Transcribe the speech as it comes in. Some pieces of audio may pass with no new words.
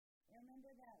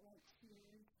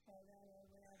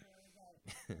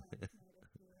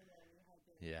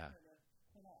Yeah.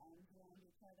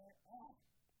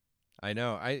 I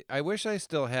know. I wish I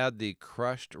still had the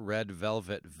crushed red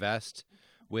velvet vest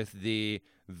with the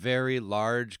very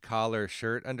large collar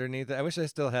shirt underneath it. I wish I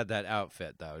still had that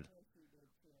outfit, though.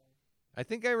 I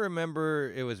think I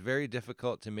remember it was very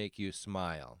difficult to make you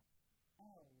smile.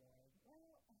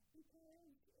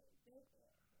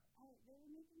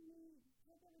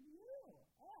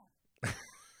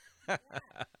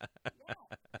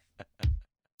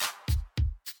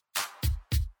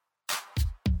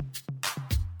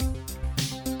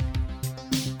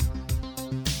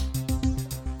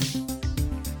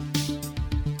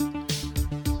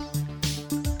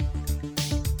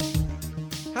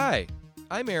 Hi,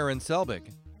 I'm Aaron Selbig,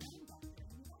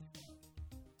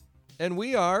 and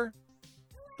we are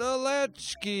the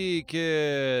Latchkey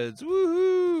Kids.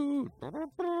 Woohoo!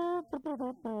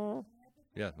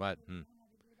 Yeah, what?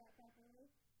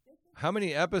 How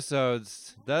many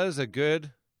episodes? That is a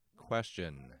good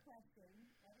question.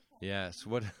 Yes,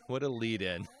 what a lead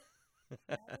in.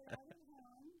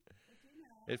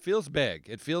 It feels big.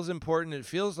 It feels important. It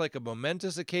feels like a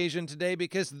momentous occasion today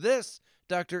because this,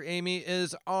 Dr. Amy,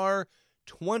 is our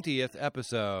 20th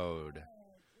episode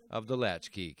of the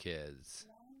Latchkey Kids.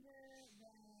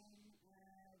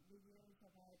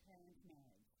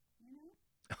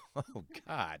 Oh,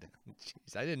 God.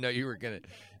 Jeez, I didn't know you were going to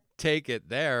take it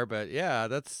there, but yeah,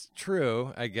 that's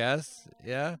true, I guess.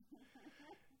 Yeah.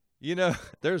 You know,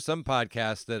 there's some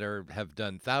podcasts that have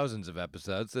done thousands of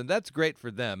episodes, and that's great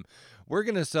for them. We're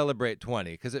going to celebrate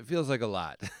 20 because it feels like a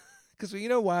lot. Because you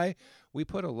know why? We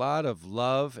put a lot of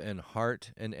love and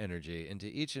heart and energy into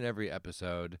each and every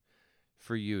episode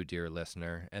for you, dear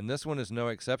listener. And this one is no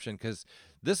exception because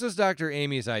this is Dr.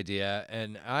 Amy's idea.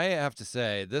 And I have to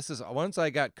say, once I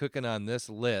got cooking on this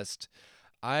list,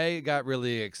 I got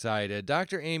really excited.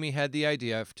 Dr. Amy had the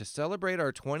idea to celebrate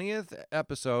our 20th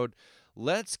episode.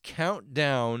 Let's count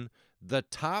down the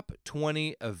top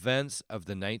 20 events of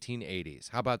the 1980s.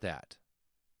 How about that?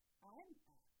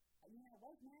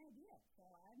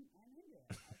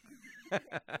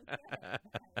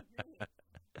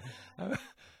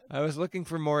 I was looking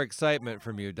for more excitement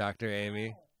from you, Dr.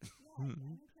 Amy.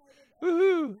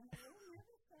 Woohoo!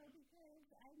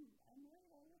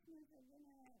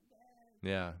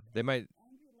 Yeah, they might.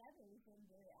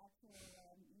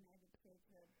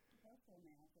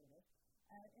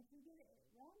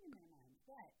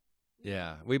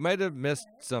 Yeah, we might have missed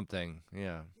something.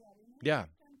 Yeah. Yeah,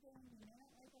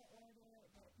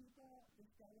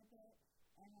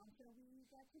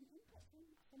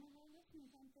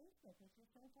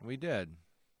 we did.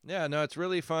 Yeah, no, it's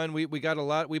really fun. We got a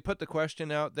lot. We put the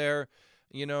question out there,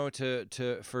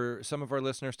 to for some of our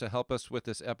listeners to help us with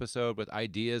this episode with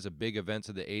ideas of big events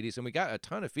of the 80s, and we got a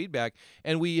ton of feedback,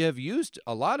 and we have used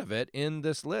a lot of it in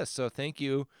this list. So thank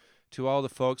you to all the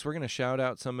folks. We're going to shout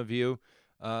out some of you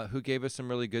who gave us some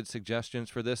really good suggestions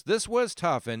for this. This was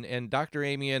tough, and Dr.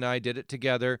 Amy and I did it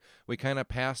together. We kind of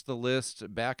passed the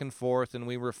list back and forth, and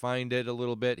we refined it a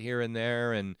little bit here and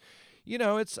there, and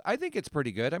I think it's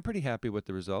pretty good. I'm pretty happy with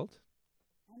the result.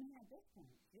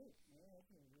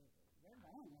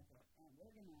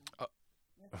 Uh,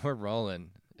 We're rolling.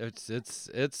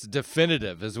 It's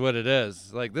definitive, is what it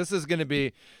is. Like this is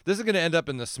gonna end up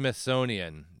in the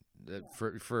Smithsonian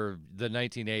for the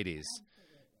 1980s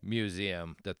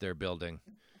museum that they're building.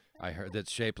 I heard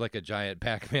that's shaped like a giant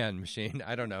Pac-Man machine.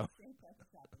 I don't know.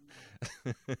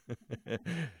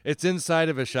 It's inside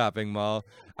of a shopping mall.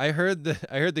 I heard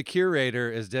the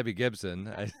curator is Debbie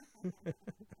Gibson.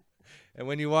 And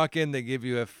when you walk in, they give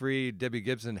you a free Debbie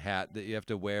Gibson hat that you have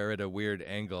to wear at a weird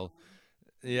angle.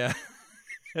 Yeah.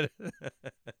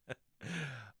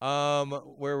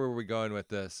 Where were we going with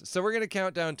this? So we're gonna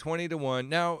count down 20 to 1.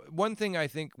 Now, one thing I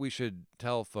think we should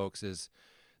tell folks is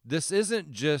this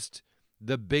isn't just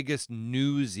the biggest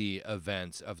newsy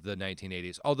events of the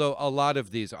 1980s, although a lot of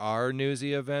these are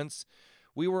newsy events.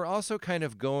 We were also kind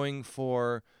of going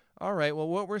for, all right, well,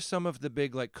 what were some of the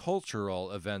big like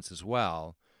cultural events as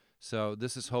well? So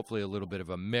this is hopefully a little bit of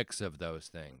a mix of those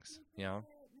things, you know?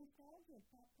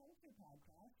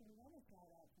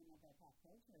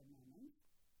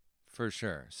 For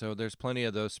sure. So there's plenty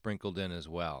of those sprinkled in as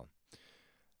well.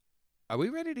 Are we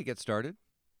ready to get started?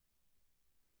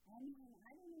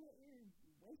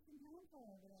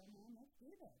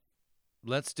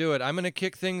 Let's do it. I'm going to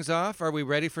kick things off. Are we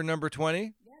ready for number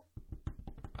 20?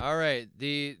 All right.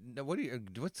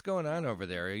 What's going on over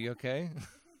there? Are you okay?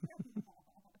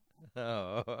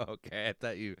 Oh, okay. I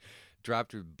thought you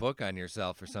dropped your book on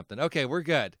yourself or something. Okay, we're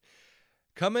good.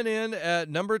 Coming in at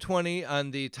number 20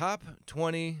 on the top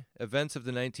 20 events of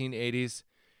the 1980s.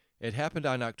 It happened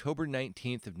on October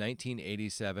 19th of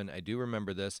 1987. I do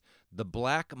remember this. The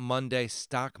Black Monday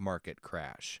stock market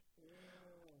crash.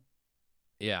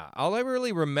 Yeah, all I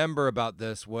really remember about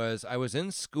this was I was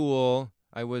in school.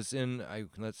 Let's see, in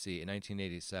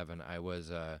 1987. I was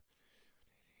a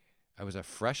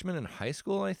freshman in high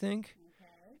school, I think.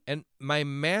 And my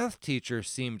math teacher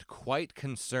seemed quite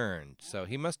concerned. So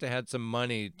he must have had some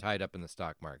money tied up in the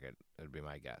stock market. That'd be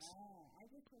my guess. I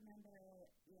just remember,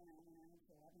 when I was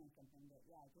 11 or something, but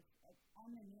yeah, just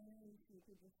on the news, you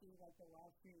could just see like the Wall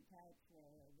Street types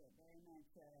were very much,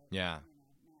 Yeah.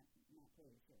 Not pleased. It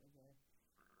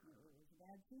was a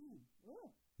bad scene.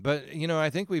 Ooh. But, I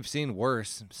think we've seen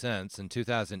worse since. In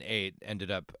 2008, ended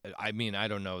up, I mean, I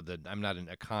don't know that I'm not an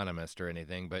economist or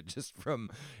anything, but just from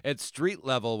at street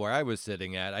level where I was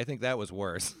sitting at, I think that was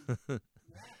worse.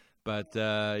 But,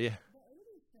 yeah. The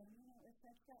 80s thing, it was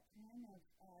such that time of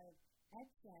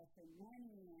excess and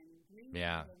money and greed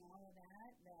Yeah. and all of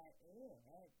that,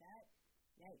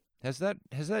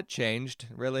 yikes. Has that changed,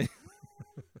 really?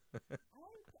 I can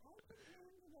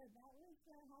remember that was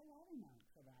high water mark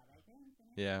for that, I think.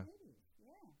 Yeah.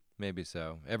 Yeah. Maybe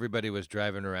so. Everybody was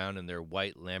driving around in their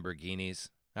white Lamborghinis.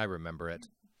 I remember it.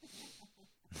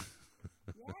 Yes.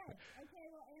 Okay,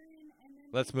 well, Aaron, and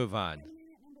then Let's move on. coming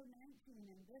in at number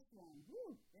 19, and this one,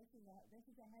 this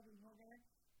is a heavy hitter.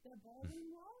 The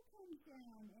Berlin Wall comes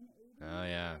down in 89. Oh,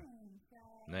 yeah. So,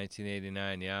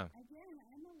 1989, yeah. again,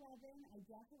 I'm 11. I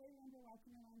definitely remember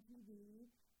watching it on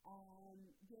TV.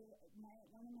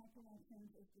 One of my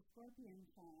connections is the Scorpion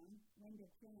song, Wind of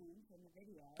Change, in the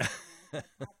video.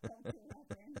 Pop culture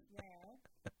reference there.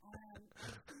 I've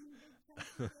seen big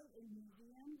chunks of it in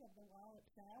museums of the wall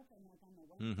itself, and like on the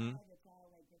one Mm-hmm. side it's all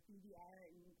like graffiti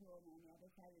art and cool, and on the other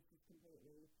side it's just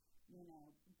completely,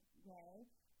 gray.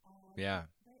 Yeah.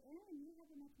 But Aaron, you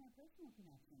have a much more personal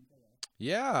connection to this.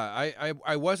 Yeah,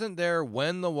 I wasn't there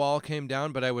when the wall came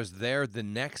down, but I was there the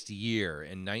next year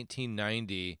in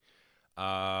 1990.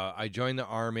 I joined the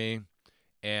Army,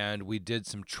 and we did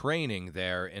some training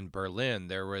there in Berlin.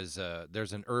 There's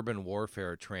an urban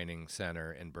warfare training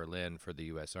center in Berlin for the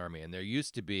U.S. Army, and there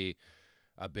used to be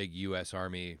a big U.S.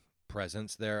 Army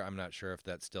presence there. I'm not sure if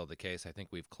that's still the case. I think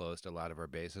we've closed a lot of our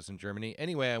bases in Germany.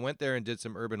 Anyway, I went there and did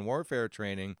some urban warfare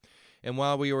training, and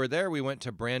while we were there, we went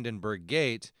to Brandenburg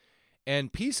Gate,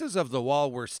 and pieces of the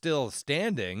wall were still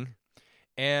standing.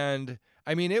 And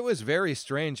I mean, it was very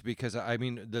strange because, I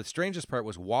mean, the strangest part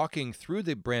was walking through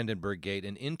the Brandenburg Gate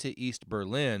and into East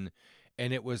Berlin,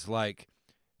 and it was like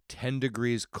 10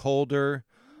 degrees colder.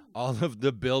 All of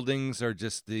the buildings are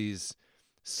just these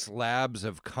slabs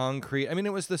of concrete. I mean,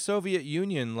 it was the Soviet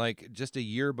Union like just a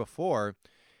year before,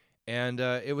 and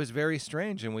it was very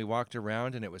strange. And we walked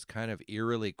around, and it was kind of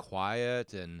eerily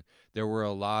quiet, and there were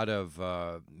a lot of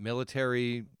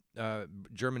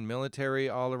German military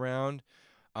all around.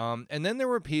 And then there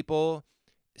were people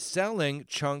selling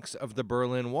chunks of the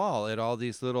Berlin Wall at all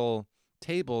these little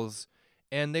tables.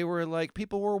 And they were like,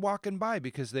 people were walking by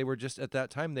because they were just, at that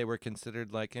time, they were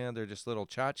considered like, they're just little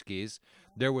tchotchkes.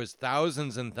 There was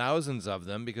thousands and thousands of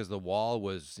them because the wall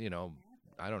was,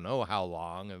 I don't know how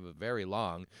long. It was very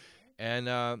long. And,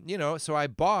 so I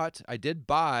did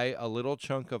buy a little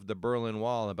chunk of the Berlin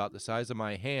Wall about the size of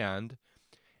my hand,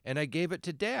 and I gave it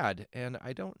to Dad. And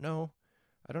I don't know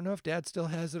if Dad still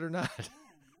has it or not.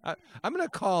 I'm going to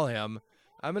call him.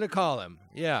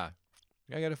 Yeah,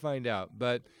 I got to find out.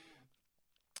 But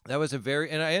that was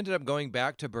and I ended up going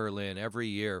back to Berlin every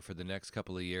year for the next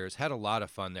couple of years. Had a lot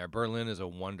of fun there. Berlin is a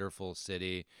wonderful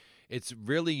city. It's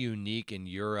really unique in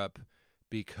Europe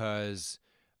because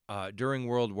during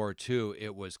World War II,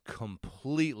 it was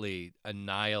completely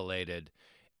annihilated.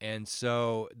 And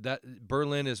so that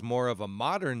Berlin is more of a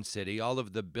modern city. All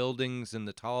of the buildings and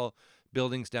the tall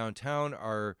buildings downtown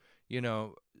are,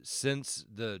 since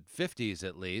the 50s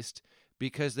at least,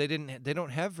 because they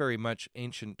don't have very much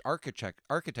ancient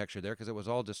architecture there because it was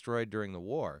all destroyed during the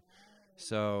war.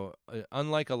 So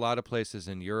unlike a lot of places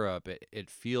in Europe,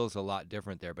 it feels a lot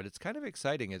different there, but it's kind of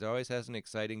exciting. It always has an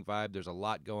exciting vibe. There's a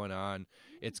lot going on.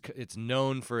 It's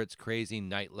known for its crazy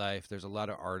nightlife. There's a lot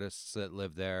of artists that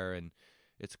live there, and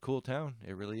it's a cool town.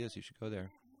 It really is. You should go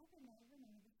there.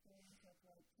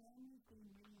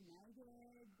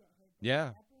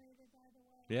 Yeah.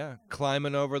 Yeah.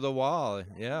 Climbing over the wall.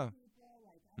 Yeah.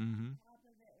 Mm-hmm.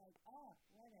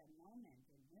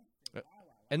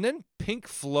 And then Pink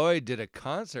Floyd did a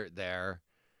concert there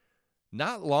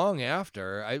not long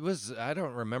after. I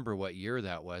don't remember what year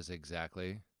that was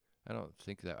exactly. I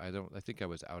think I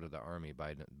was out of the Army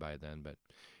by then, but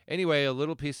Anyway, a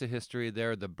little piece of history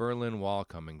there. The Berlin Wall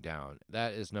coming down.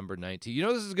 That is number 19. You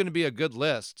know, this is going to be a good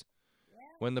list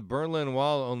when the Berlin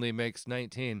Wall only makes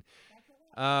 19.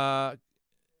 Coming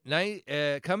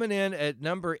in at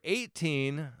number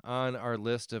 18 on our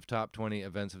list of top 20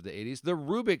 events of the 80s, the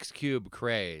Rubik's Cube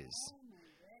craze.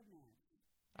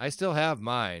 I still have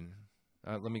mine.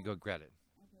 Let me go grab it.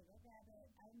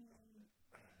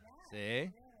 See?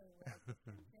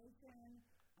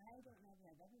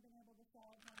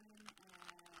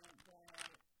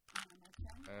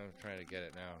 I'm trying to get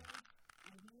it now.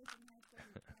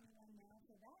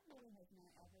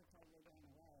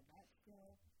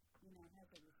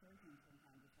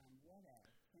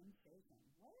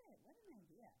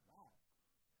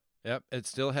 Yep, it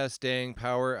still has staying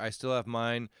power. I still have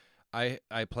mine. I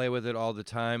play with it all the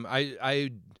time.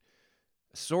 I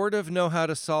sort of know how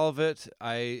to solve it.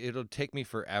 It'll take me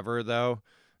forever though.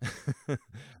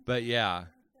 But yeah.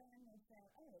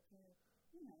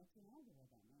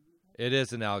 It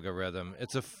is an algorithm.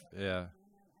 Yeah.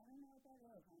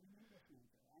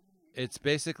 It's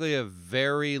basically a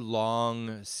very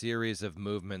long series of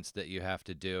movements that you have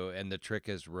to do, and the trick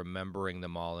is remembering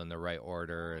them all in the right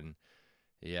order. And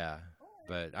yeah,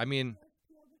 but I mean,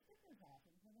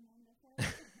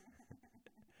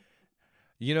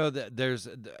 you know, there's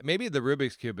maybe the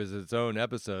Rubik's Cube is its own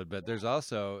episode, but there's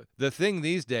also the thing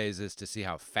these days is to see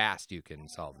how fast you can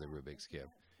solve the Rubik's Cube.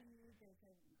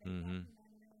 Mm-hmm.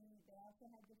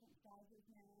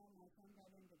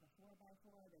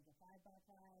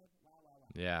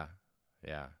 Yeah,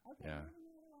 yeah, yeah.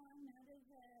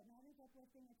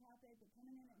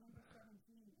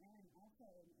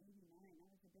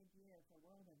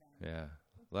 Yeah,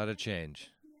 a lot of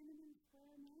change.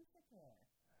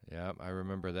 Yeah, I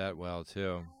remember that well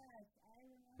too.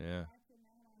 Yeah.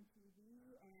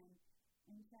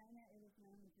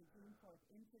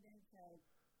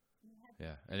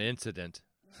 Yeah, an incident.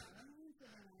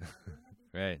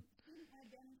 Right.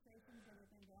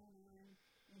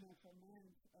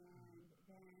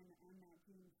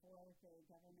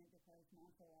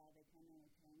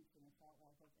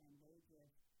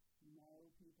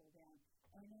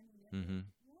 Mm-hmm.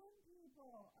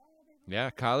 Yeah,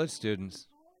 college students.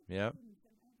 Yep.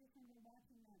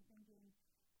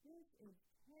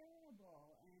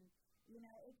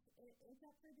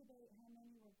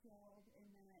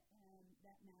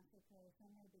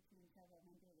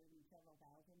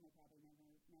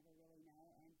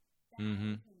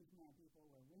 Mm-hmm.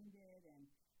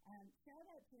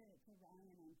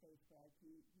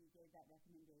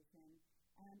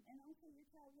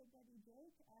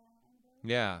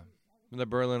 Yeah, the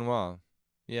Berlin Wall.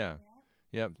 Yeah.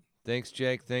 Yep. Thanks,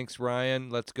 Jake. Thanks, Ryan.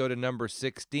 Let's go to number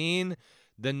 16,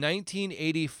 the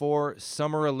 1984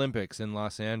 Summer Olympics in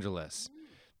Los Angeles.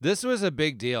 This was a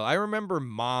big deal. I remember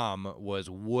Mom was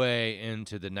way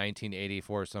into the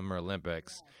 1984 Summer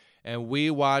Olympics, and we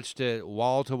watched it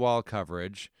wall-to-wall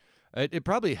coverage. It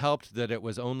probably helped that it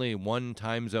was only one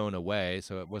time zone away,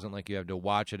 so it wasn't like you had to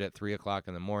watch it at 3 o'clock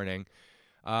in the morning.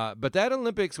 But that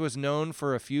Olympics was known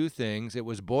for a few things. It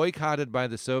was boycotted by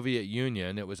the Soviet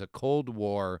Union. It was a Cold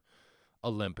War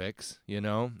Olympics, you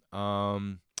know.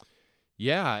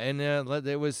 Yeah, and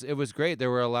it was great.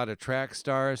 There were a lot of track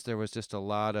stars. There was just a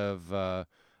lot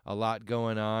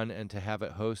going on, and to have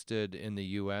it hosted in the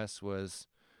U.S. was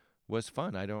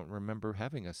fun. I don't remember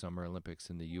having a Summer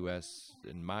Olympics in the U.S.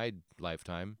 in my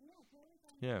lifetime.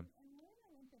 Yeah.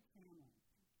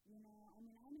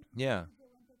 Yeah.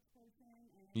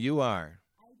 You are.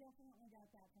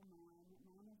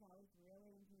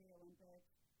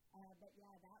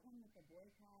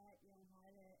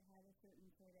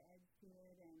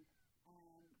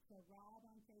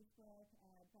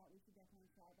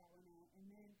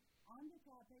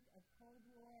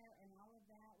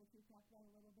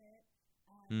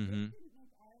 Mm-hmm.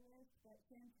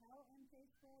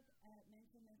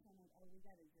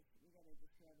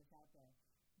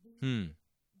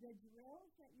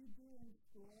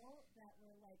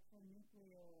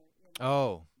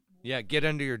 Oh, yeah, get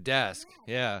under your desk.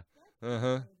 Yeah.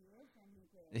 Uh-huh.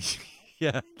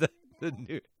 Yeah,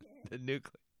 the nuclear.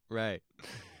 Right.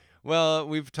 Well,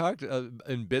 we've talked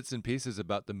in bits and pieces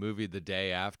about the movie The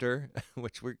Day After,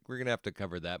 which we're going to have to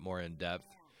cover that more in depth.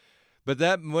 But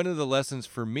that one of the lessons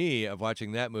for me of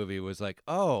watching that movie was like,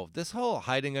 oh, this whole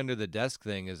hiding under the desk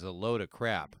thing is a load of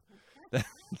crap.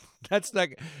 That's not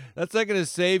going to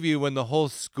save you when the whole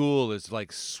school is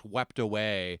like swept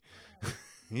away.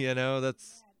 You know,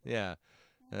 yeah.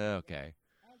 Okay.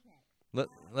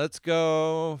 Let's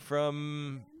go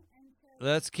from,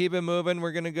 let's keep it moving.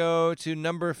 We're going to go to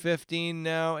number 15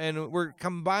 now, and we're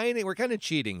kind of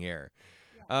cheating here.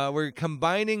 We're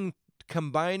combining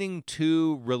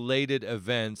two related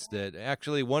events that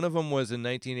actually one of them was in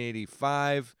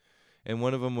 1985 and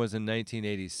one of them was in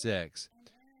 1986. And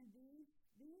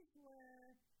these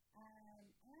were, I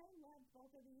love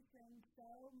both of these things so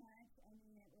much. I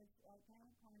mean, it was kind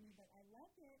of corny, but I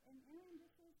loved it. And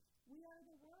this is We Are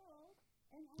the World.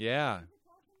 And Yeah.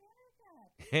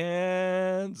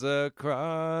 Hands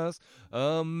Across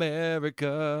Hands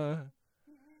America. across America.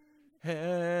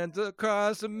 Hands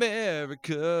across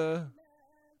America.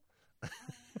 We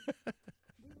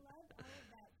love all of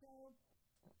that. So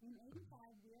in 85,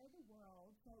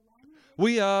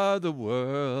 We Are the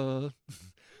World. So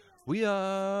We Lionel Richie,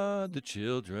 are the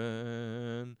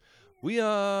children. We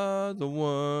are the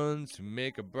ones who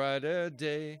make a brighter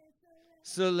day.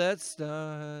 So let's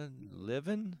start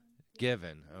living,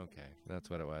 giving. Okay, that's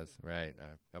what it was. Right,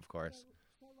 of course.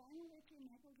 So Lionel Richie and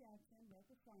Michael Jackson wrote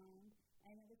the song,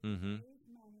 and it was to Mm-hmm. raise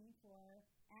money for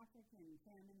African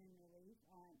famine and relief,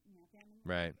 famine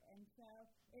Right. relief. And so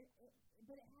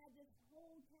but it had this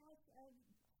whole cast of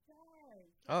stars.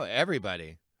 Oh,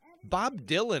 everybody. Bob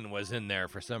Dylan was in there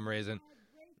for some reason.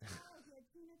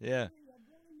 Yeah.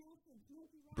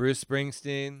 Bruce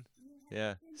Springsteen.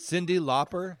 Yeah. Cyndi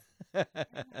Lauper.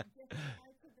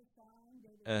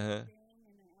 Uh-huh.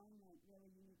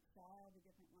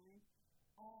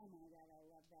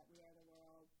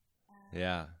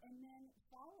 Yeah. And then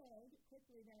followed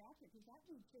quickly thereafter, because that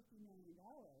made $50 million.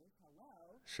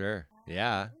 Hello. Sure.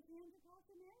 Yeah. It was Hands Across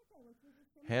America, which was a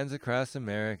similar Hands across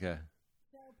America.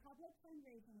 So public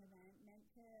fundraising event meant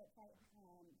to fight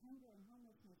hunger and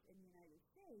homelessness in the United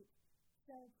States.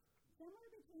 So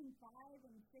somewhere between 5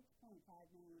 and 6.5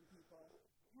 million people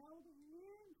held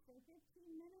hands for 15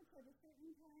 minutes at a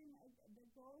certain time. The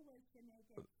goal was to make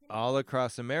it safe All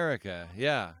across America.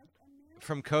 Yeah. across America.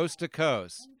 From coast to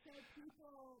coast. And so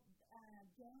people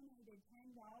donated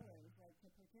 $10 to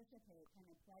participate, kind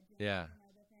of pledging, Yeah.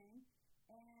 the thing.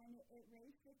 And it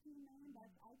raised $15 million.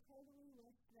 I totally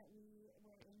wish that we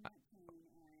were in that chain,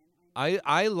 Aaron.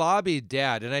 I lobbied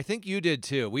Dad, and I think you did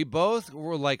too. We both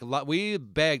were like, we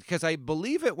begged, because I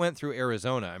believe it went through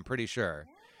Arizona. I'm pretty sure.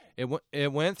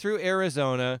 It went through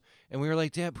Arizona, and we were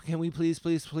like, Dad, can we please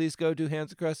go do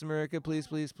Hands Across America?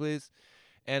 Please.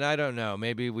 And I don't know,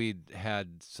 maybe we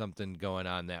had something going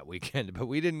on that weekend, but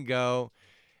we didn't go.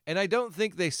 And I don't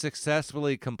think they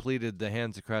successfully completed the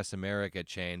Hands Across America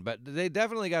chain, but they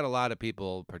definitely got a lot of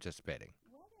people participating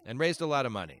and raised a lot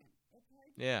of money. It's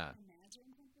hard to Yeah. imagine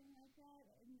something like that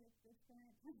in this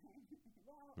current time.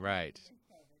 Well, Right. since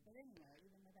COVID, but anyway,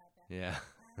 even without that. Yeah.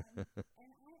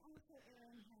 And I also,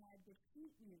 Aaron, had the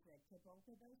sheet music to both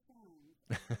of those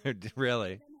songs.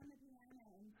 Really? Put them on the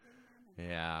piano and sing them, and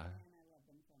Yeah. man, I love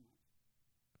them so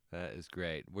much. That is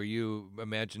great. Were you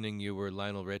imagining you were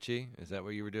Lionel Richie? Is that what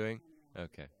you were doing?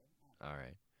 Okay. All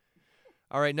right.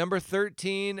 All right. Number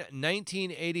 13,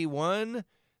 1981,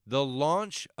 the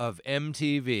launch of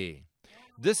MTV.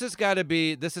 This has got to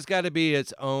be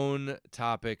its own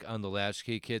topic on the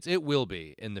Latchkey Kids. It will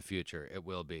be in the future. It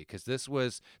will be, because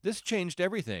this changed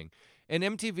everything. And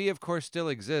MTV, of course, still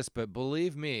exists, but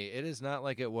believe me, it is not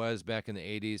like it was back in the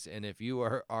 80s. And if you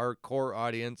are our core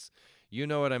audience, you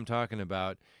know what I'm talking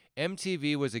about.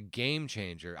 MTV was a game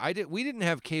changer. We didn't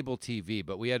have cable TV,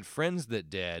 but we had friends that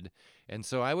did. And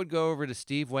so I would go over to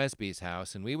Steve Westby's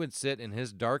house, and we would sit in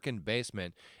his darkened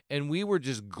basement, and we were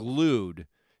just glued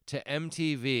to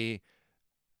MTV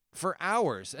for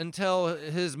hours until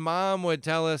his mom would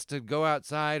tell us to go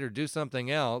outside or do something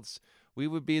else. We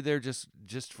would be there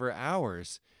just for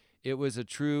hours. It was a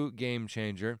true game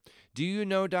changer. Do you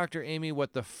know, Dr. Amy,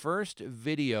 what the first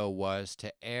video was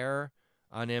to air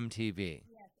on MTV?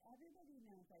 Yes, everybody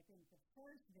knows, I think, the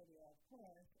first video, of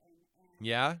course, and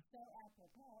Yeah? so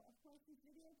apropos, of course, this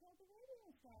video called The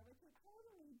Radio Star, which it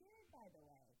totally did, by the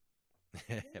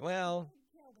way. Well,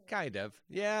 It killed it. kind of.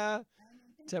 Yeah. I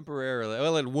mean, think Temporarily.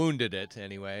 Well, it wounded it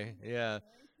anyway. Yeah.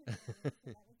 very quickly,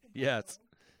 so that was the Yes. Buggles.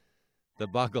 The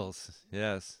Buggles.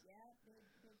 Yes. Yeah, big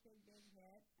hit.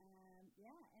 Yeah,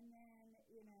 and then,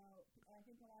 I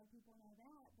think a lot of people know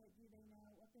that, but do they know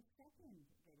what the second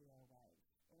video was?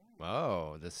 Yeah.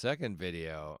 Oh, the second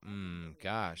video.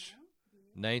 Gosh.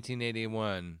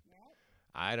 1981. Yep.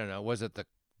 I don't know. Was it the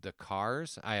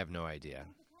Cars? I have no idea.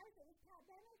 The Cars, it was Pat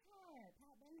Benatar. Pat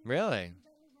Benatar. Really? You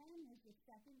Better Run was the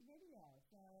second video.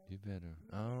 So You better.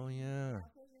 Oh, yeah.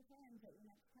 tell your friends at your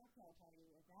next cocktail party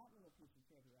with that little piece of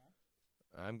trivia.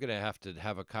 I'm going to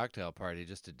have a cocktail party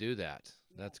just to do that.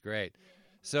 That's great.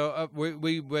 So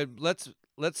we would let's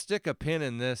stick a pin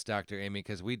in this, Dr. Amy,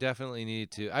 because we definitely need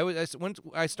to. When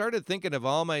I started thinking of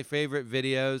all my favorite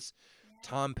videos,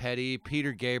 Tom Petty,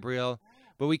 Peter Gabriel,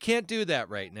 But we can't do that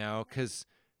right now because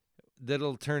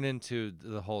that'll turn into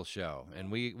the whole show,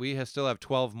 and we still have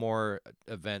 12 more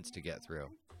events to get through.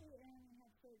 Actually, Aaron, I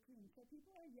have 14. So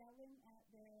people are yelling at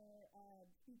their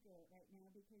speaker right now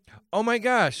because Oh my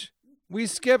gosh, we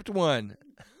skipped one.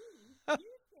 you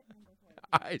skipped number 14.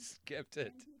 I skipped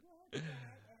it. And people are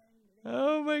upset, and they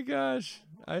Oh my gosh,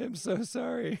 I am so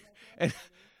sorry.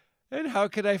 And how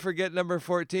could I forget number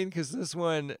 14? Because this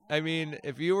one, I mean,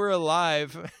 if you were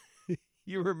alive,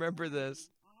 you remember this.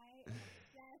 I am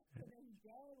obsessed to this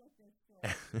day with this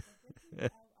story. But this is,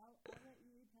 I'll let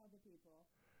you tell the people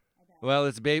about Well,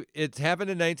 it's happened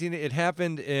in It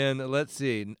happened in, let's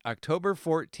see, October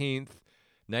 14th,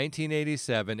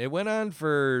 1987. It went on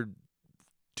for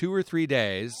 2 or 3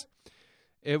 days.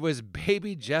 It was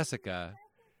Baby Jessica.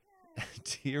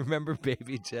 Do you remember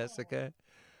Baby Jessica?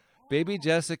 Baby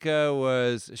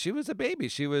Jessica she was a baby.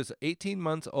 She was 18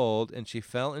 months old, and she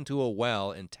fell into a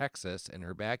well in Texas in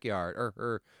her backyard,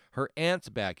 or her aunt's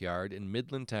backyard in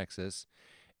Midland, Texas.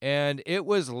 And it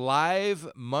was live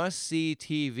must-see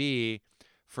TV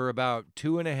for about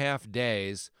 2.5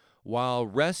 days while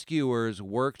rescuers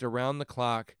worked around the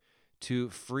clock to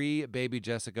free Baby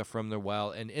Jessica from the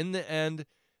well. And in the end,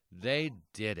 they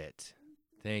did it.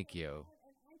 Thank you.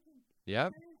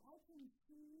 Yep. I can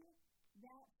see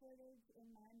that footage in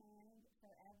my mind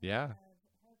forever Yeah. of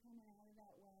her coming out of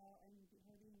that well and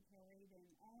her being carried, and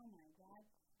oh my God.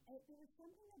 There was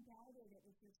something about it. It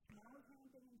was this small town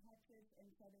thing in Texas, and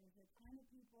so there was a ton of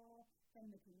people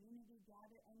from the community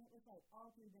gathered, and it was like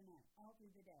all through the night, all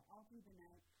through the day, all through the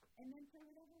night. And then for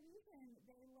whatever reason,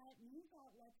 they let news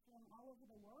outlets from all over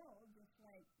the world just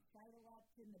like sidle up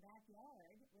in the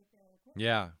backyard with their equipment.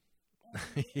 Yeah.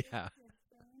 And Yeah. just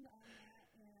stand on that,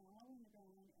 all in the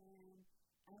ground, and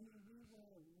I mean, we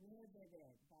were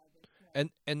riveted by this show.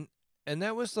 And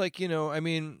that was like, I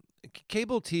mean,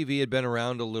 cable TV had been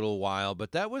around a little while,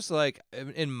 but that was like,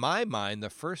 in my mind, the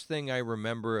first thing I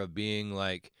remember of being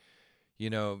like,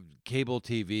 cable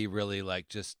TV really like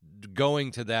just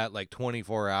going to that like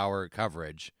 24-hour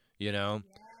coverage, and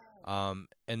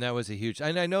that was a huge,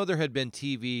 and I know there had been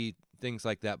TV things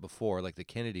like that before, like the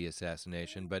Kennedy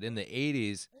assassination, but in the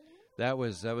 80s, that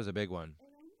was a big one. It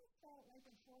almost felt like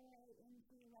a foray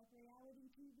into like reality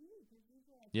TV, because these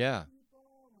were like Yeah.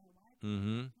 people, and my wife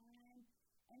Mm-hmm. at the time,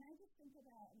 and I just think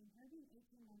about, her being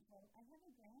 18 months old. I have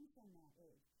a grandson that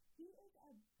age. He is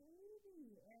a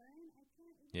baby, Aaron. I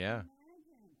can't even Yeah.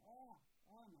 imagine.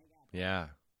 Oh my God.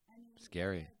 Yeah. I mean,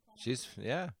 Scary. it's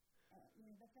Yeah.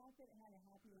 the fact that it had a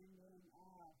happy ending.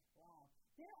 Oh wow.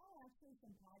 There are actually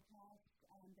some podcasts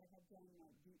that have done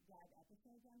like deep dive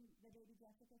episodes on the Baby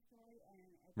Jessica story, and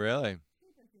it's Really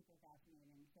super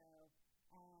fascinating. So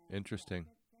interesting.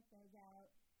 check those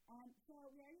out. So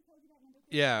we already told you about number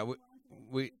 13. Yeah. We're on to number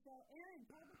We 2. So Aaron,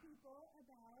 tell the people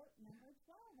about number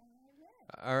 12 on our list.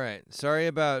 All right. Sorry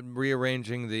about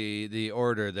rearranging the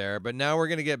order there, but now we're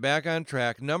going to get back on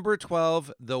track. Number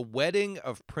 12, The Wedding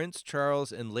of Prince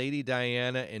Charles and Lady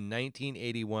Diana in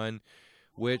 1981,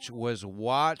 which was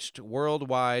watched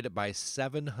worldwide by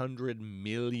 700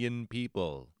 million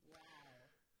people.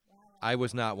 Wow. I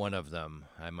was not one of them,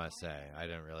 I must say. I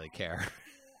didn't really care.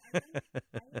 I don't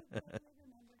really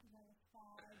remember because I was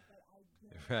 5, but I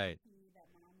did Right. see that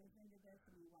Mom was into this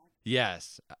and we watched it.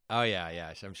 Yes. Oh,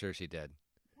 yeah. I'm sure she did.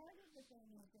 Part of the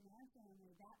thing is in our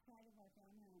family, that side of our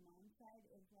family on Mom's side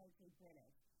is largely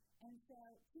British. And so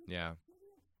Yeah. to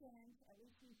the extent, at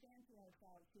least we fancy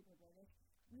ourselves super British,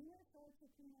 we refer to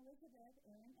Queen Elizabeth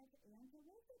as Aunt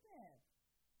Elizabeth.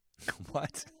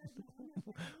 What?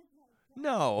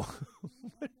 No. No.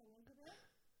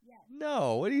 Yes.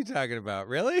 No. What are you talking about?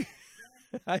 Really?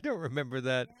 I don't remember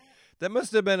that. That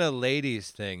must have been a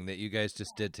ladies' thing that you guys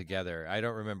just did together. I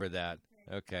don't remember that.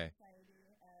 Okay.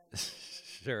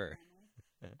 Sure.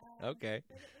 Okay.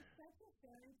 But it was such a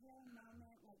fairy tale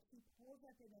moment. Like, she pulls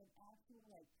up in an actual,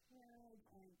 like, carriage,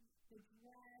 and the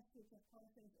dress, which, of course,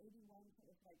 it was 81, so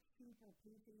it was, like, super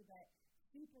poofy, but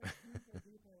super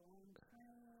duper long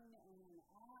train, and,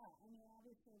 I mean,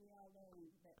 obviously, we all learned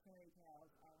that fairy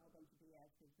tales are a bunch of BS,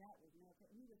 because that was no,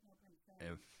 he was no Prince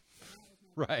Charles, and that was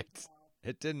no Right. Prince Charles.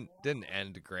 It didn't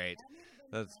end great. That might have been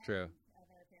That's the true. end of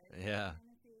our fairy tale Yeah.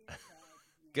 fantasy, but,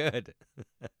 Good.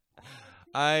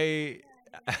 I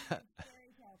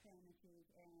fairy tale fantasies,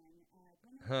 and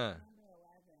coming Huh. up to number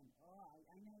 11.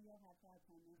 I know you'll have thoughts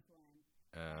on this one.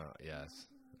 Oh, yes.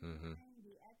 Mhm.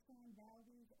 The Exxon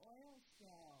Valdez oil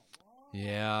spill.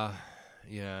 Yeah.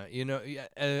 Yeah.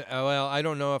 Well, I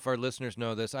don't know if our listeners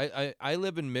know this. I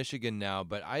live in Michigan now,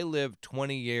 but I lived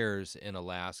 20 years in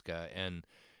Alaska and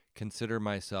consider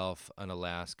myself an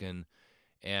Alaskan.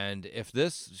 And if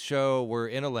this show were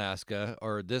in Alaska,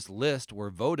 or this list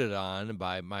were voted on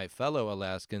by my fellow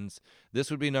Alaskans, this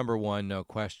would be number one, no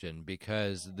question,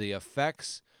 because the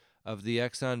effects of the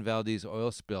Exxon Valdez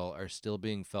oil spill are still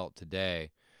being felt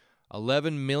today.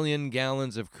 11 million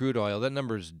gallons of crude oil, that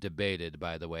number's debated,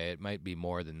 by the way. It might be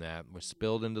more than that, was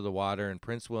spilled into the water in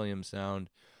Prince William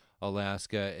Sound,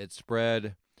 Alaska. It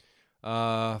spread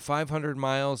 500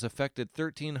 miles, affected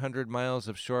 1,300 miles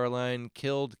of shoreline,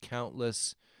 killed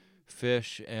countless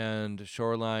fish and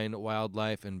shoreline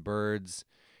wildlife and birds.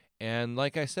 And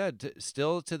like I said,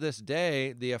 still to this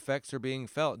day, the effects are being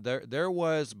felt. There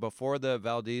was, before the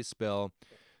Valdez spill,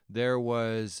 there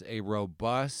was a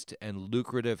robust and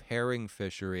lucrative herring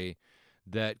fishery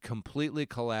that completely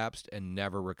collapsed and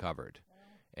never recovered,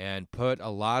 and put a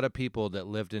lot of people that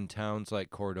lived in towns like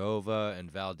Cordova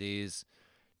and Valdez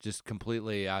just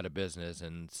completely out of business.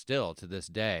 And still to this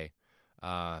day,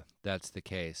 that's the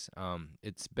case.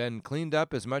 It's been cleaned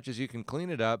up as much as you can clean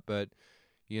it up, but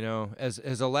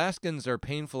as Alaskans are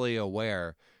painfully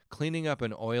aware, cleaning up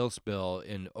an oil spill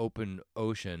in open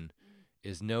ocean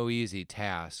is no easy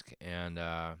task. And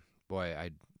boy,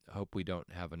 I hope we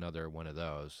don't have another one of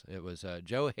those. It was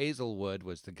Joe Hazelwood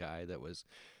was the guy that was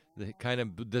the kind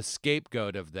of the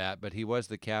scapegoat of that, but he was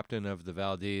the captain of the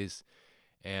Valdez.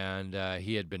 And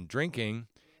he had been drinking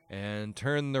and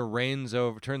turned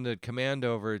the command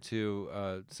over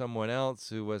to someone else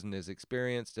who wasn't as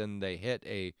experienced, and they hit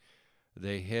a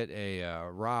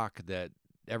rock that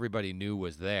everybody knew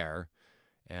was there.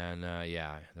 And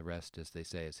the rest, as they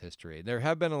say, is history. There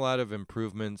have been a lot of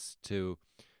improvements to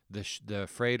the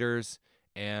freighters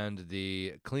and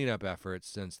the cleanup efforts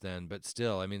since then, but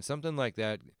still, I mean, something like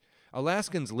that.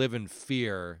 Alaskans live in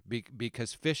fear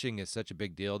because fishing is such a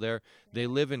big deal there. They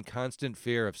live in constant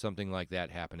fear of something like that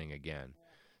happening again.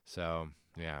 So,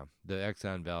 yeah, the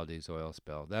Exxon Valdez oil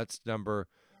spill. That's number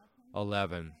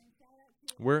 11.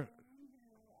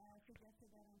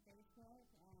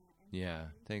 Yeah,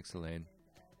 thanks, Elaine.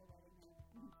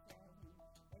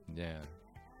 Yeah.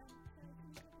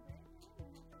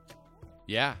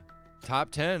 Yeah,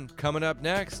 top 10 coming up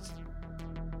next.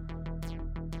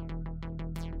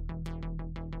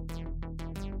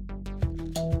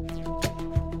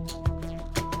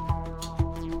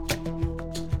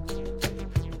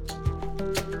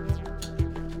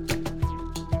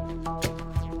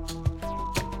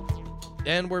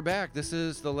 And we're back. This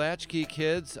is the Latchkey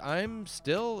Kids. I'm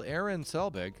still Aaron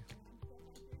Selbig.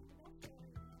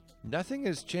 Nothing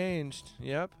has changed.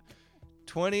 Yep.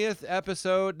 20th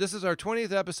episode. This is our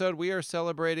 20th episode. We are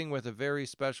celebrating with a very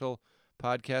special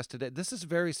podcast today. This is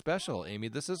very special, Amy.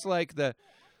 This is like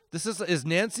is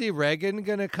Nancy Reagan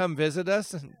going to come visit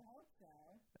us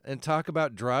and talk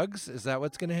about drugs? Is that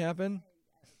what's going to happen?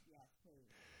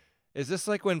 Is this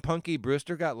like when Punky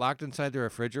Brewster got locked inside the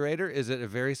refrigerator? Is it a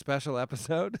very special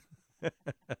episode?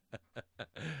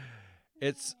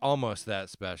 It's almost that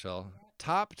special.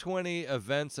 Top 20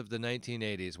 events of the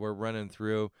 1980s we're running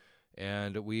through,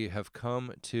 and we have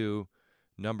come to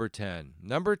number 10.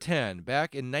 Number 10,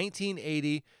 back in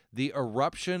 1980, the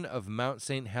eruption of Mount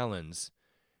St. Helens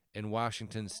in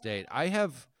Washington State. I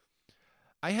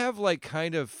have like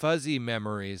kind of fuzzy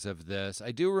memories of this.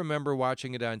 I do remember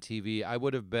watching it on TV. I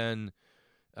would have been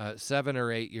 7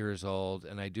 or 8 years old,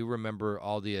 and I do remember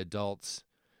all the adults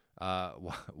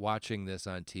watching this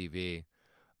on TV.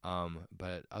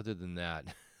 But other than that,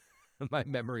 my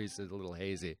memories is a little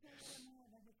hazy.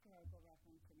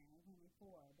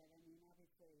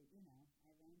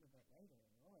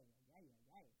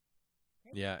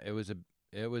 Yeah, it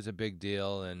was a big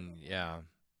deal, and yeah,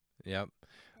 yep.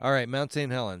 All right, Mount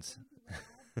St. Helens.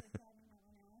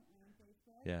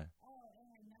 Yeah.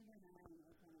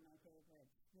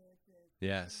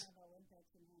 Yes.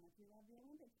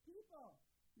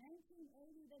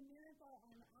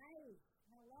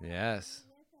 Yes.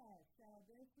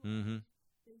 Mm-hmm.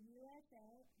 The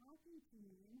USA hockey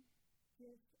team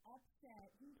just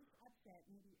upset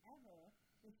maybe ever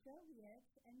the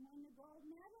Soviets and won the gold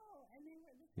medal. And they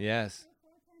were yes.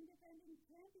 four-time defending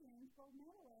champions, gold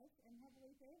medalists, and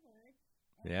heavily favored.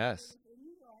 And yes. In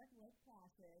New York with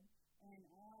Placid. And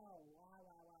wow.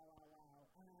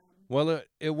 Well,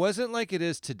 it wasn't like it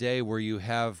is today, where you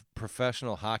have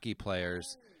professional hockey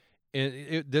players.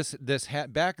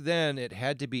 Back then, it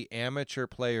had to be amateur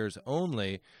players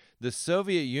only. The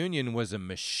Soviet Union was a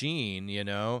machine,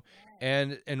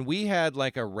 and we had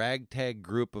like a ragtag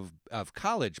group of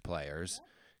college players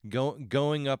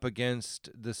going up against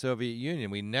the Soviet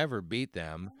Union. We never beat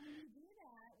them.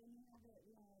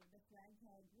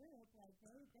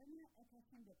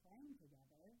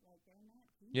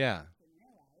 Yeah.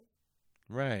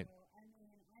 Right.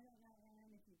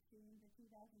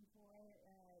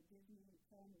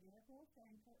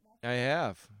 I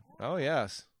have. Oh,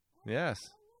 yes. I Yes.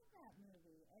 love that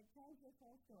movie. It tells this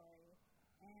whole story,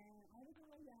 and I was a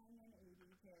little young in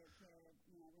 '80 to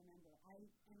remember. I'm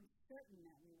certain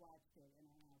that we watched it in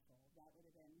our household. That would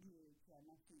have been huge,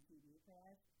 must-see TV for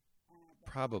us. But yeah,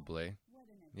 Probably. what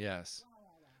an adventure! Yes. Wow,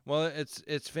 wow, wow. Well,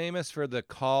 it's famous for the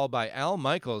call by Al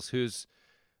Michaels, who's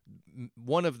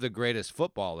one of the greatest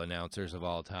football announcers of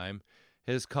all time.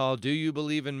 His call, "Do you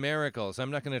believe in miracles?" I'm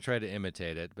not going to try to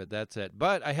imitate it, but that's it.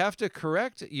 But I have to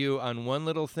correct you on one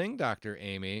little thing, Dr.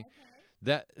 Amy. Okay.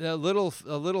 That a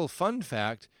little fun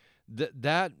fact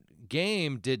that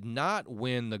game did not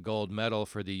win the gold medal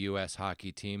for the U.S.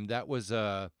 hockey team. That was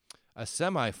a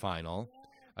semifinal Yes,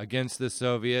 it against the wasn't. You're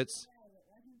Soviets. right. It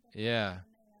wasn't the first Yeah, time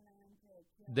they went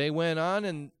on to they went win on, the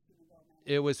and gold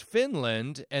medal. it was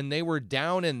Finland, and they were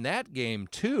down in that game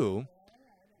too. Yeah, I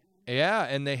didn't know. Yeah,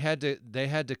 and they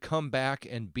had to come back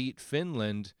and beat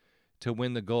Finland to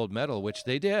win the gold medal, which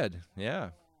they did. Yeah,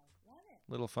 Wow, wow. Love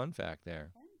it. little fun fact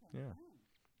there. Fun, fun, Yeah. fun.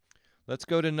 Let's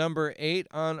go to number 8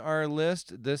 on our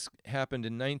list. This happened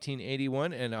in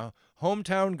 1981, and a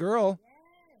hometown girl,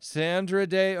 Yes. Sandra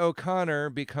Day O'Connor,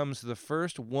 becomes the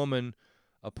first woman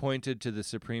appointed to the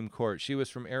Supreme Court. She was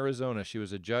from Arizona. She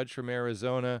was a judge from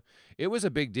Arizona. It was a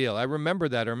big deal. I remember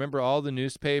that. I remember all the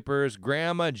newspapers.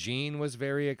 Grandma Jean was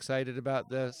very excited about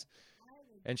this, I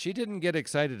was and she didn't very, get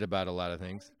excited about a lot of I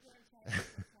things. was very excited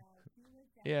because she was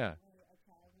Yeah. definitely a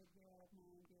childhood hero of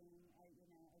mine,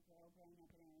 being a girl growing up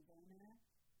in Arizona.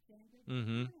 Sandra Day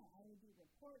Mm-hmm. O'Connor. I would do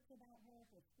reports about her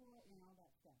for school and all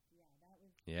that stuff.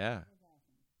 Yeah, Yeah. that was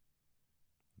awesome.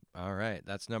 All right.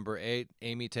 That's number 8.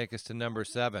 Amy, take us to number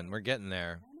 7. We're getting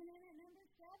there. Coming in at number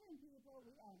 7, people.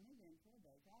 We are moving toward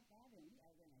the top 5, and we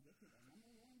are going to get to the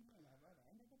number 1 hero by the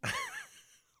end of the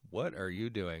podcast. What are you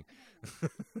doing?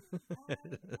 Number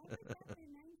 7 in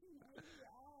 1980.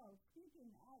 Oh,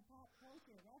 speaking of pop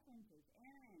culture references,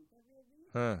 Aaron, the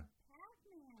release Huh. of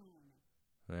Pac-Man.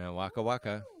 Yeah, Waka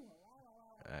Waka. Ooh, wow,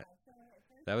 wow, wow, Uh, wow. So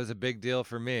first that was a big deal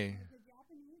for me. it was a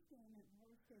Japanese game that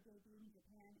was to debut in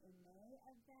Japan in May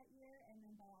of that year, and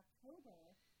then by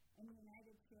October in the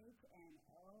United States, and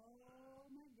oh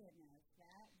my goodness,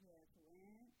 that just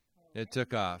went It took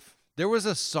crazy. off. There was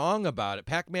a song about it,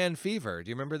 Pac-Man Fever. Do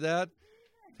you remember that?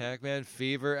 Pac-Man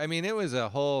Fever. I mean, it was a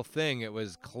whole thing. It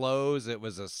was clothes. It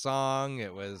was a song.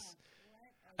 It was.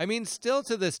 I mean, still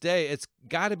to this day, it's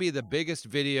got to be the biggest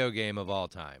video game of all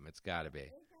time. It's got to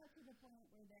be. It got to the point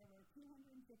where there were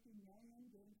 250 million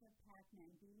games of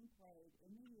Pac-Man being played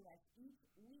in the U.S. each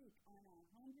week on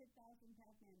 100,000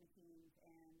 Pac-Man machines,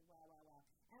 and wow, wow, wow.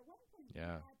 At one point, we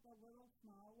Yeah. got the little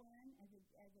small one as a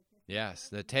Christmas Yes,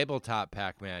 gift. the tabletop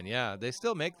Pac-Man. Yeah, they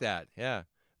still make that. Yeah,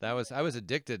 I was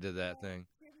addicted to that thing.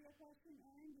 Trivia question,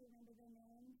 Aaron. Do you remember the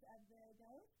names of the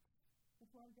ghosts? The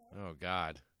 4 ghosts? Oh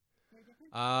God. They're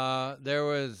different?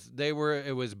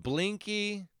 It was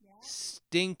Blinky, Yeah.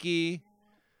 Stinky,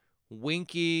 No.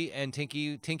 Winky, and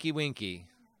Tinky Winky.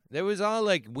 There was all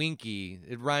like Winky.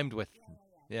 It rhymed with.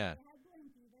 Yeah. They had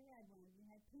Blinky, they had one. You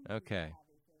had Pinky, Okay.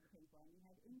 obviously, the pink one. You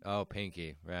had Inky. Oh,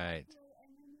 Pinky. Right.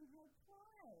 And then you had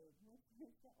Clyde, which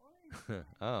was the orange one.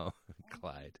 Oh, And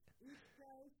Clyde. each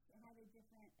ghost had a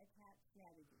different attack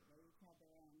strategy. They each had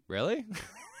their own. Really?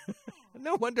 Yeah.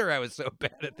 No wonder I was so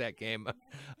bad at that game.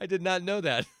 I did not know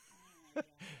that. Oh, yeah.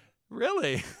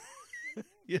 Really? They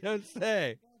You did. don't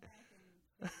say. Go back and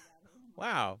study that a little more.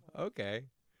 Wow. Okay.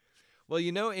 Well,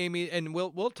 Amy, and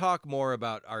we'll talk more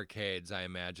about arcades, I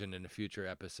imagine, in a future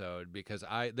episode, because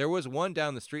there was one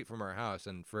down the street from our house,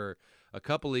 and for a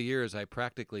couple of years I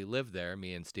practically lived there,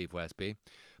 me and Steve Westby.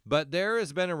 But there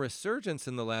has been a resurgence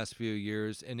in the last few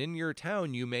years, and in your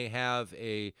town you may have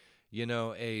a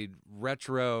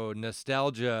retro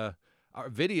nostalgia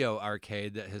video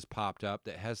arcade that has popped up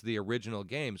that has the original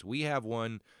games. We have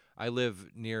one. I live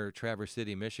near Traverse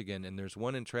City, Michigan, and there's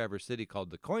one in Traverse City called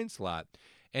the Coin Slot.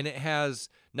 And it has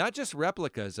not just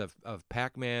replicas of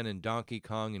Pac-Man and Donkey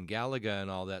Kong and Galaga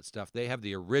and all that stuff. They have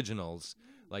the originals.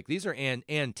 Like these are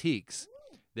antiques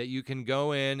that you can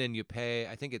go in and you pay,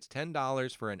 I think it's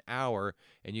 $10 for an hour,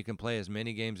 and you can play as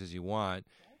many games as you want.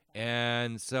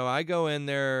 And so I go in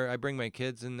there, I bring my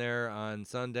kids in there on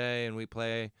Sunday and we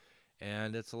play,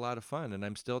 and it's a lot of fun. And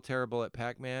I'm still terrible at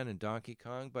Pac-Man and Donkey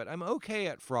Kong, but I'm okay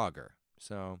at Frogger.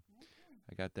 So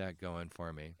I got that going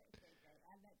for me.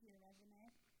 Add that to your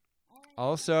resume. All right.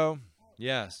 Also,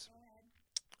 yes. Go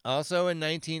ahead. Also in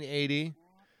 1980,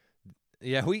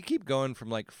 yeah, we keep going from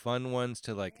like fun ones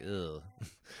to like, ugh.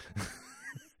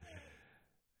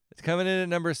 It's coming in at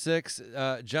number 6.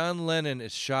 John Lennon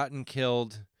is shot and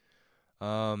killed.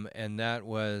 And that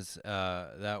was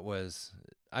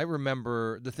I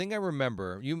remember the thing I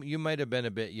remember. You might have been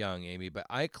a bit young, Amy, but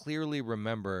I clearly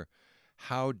remember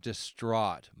how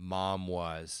distraught Mom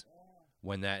was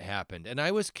when that happened, and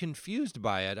I was confused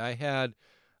by it. I had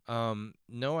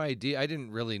no idea. I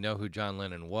didn't really know who John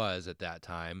Lennon was at that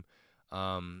time,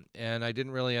 and I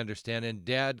didn't really understand. And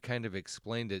Dad kind of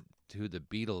explained it to who the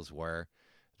Beatles were.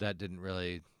 That didn't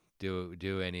really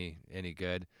do any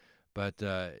good. But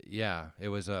yeah, it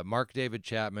was Mark David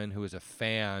Chapman, who was a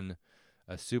fan,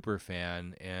 a super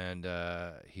fan, and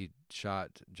he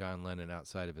shot John Lennon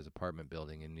outside of his apartment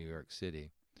building in New York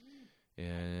City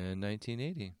in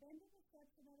 1980. Been to the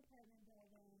steps of that apartment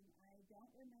building. I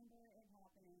don't remember it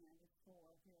happening. I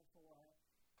was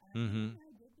 4. Mm-hmm.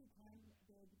 I did become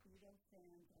big Beatles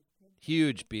fans as kids.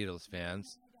 Huge Beatles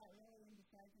fans. I got really into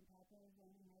Sgt. Pepper's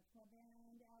and nightclub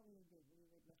band. We would listen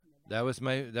to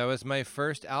that. That was my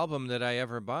first album that I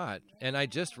ever bought, and I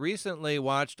just recently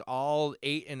watched all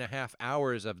 8.5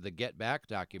 hours of the Get Back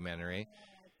documentary.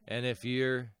 And if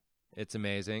you're, it's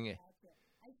amazing.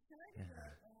 I started it,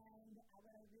 and what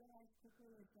I realized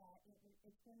quickly is that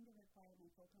it's going to require my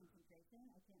full concentration.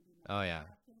 I can't be Oh yeah,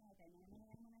 multitasking like I normally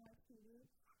am when I watch TV.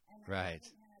 And right. I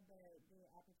haven't had the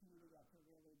opportunity yet to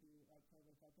really be like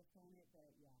totally focused on it.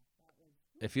 But yeah, that was.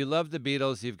 If you love the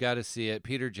Beatles, you've got to see it.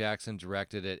 Peter Jackson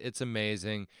directed it. It's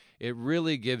amazing. It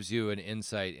really gives you an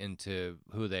insight into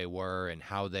who they were and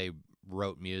how they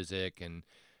wrote music and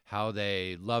how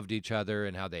they loved each other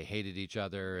and how they hated each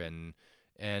other, and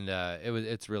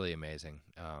it's really amazing.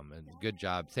 And good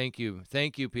job. Thank you,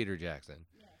 Peter Jackson.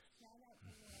 Yes, shout out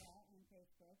to Laura on Facebook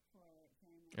for sharing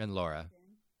that. And Laura.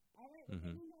 All right, we're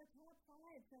Mhm. getting our top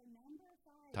 5. So number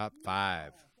 5. Top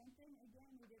 5. Something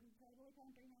again we didn't totally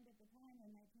comprehend at the time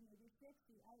in 1986,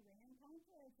 the Iran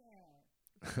Contra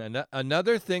affair.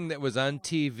 Another thing that was on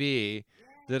TV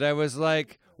that I was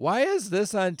like, why is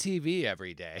this on TV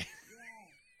every day?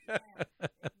 Yes,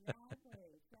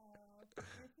 exactly. So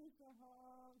this is the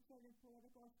whole sort of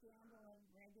political scandal of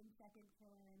Reagan's second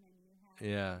term, and you have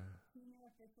Yeah. senior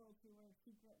officials who were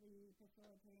secretly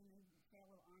facilitating the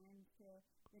sale of arms to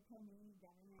the Khomeini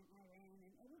government in Iran,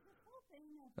 and it was this whole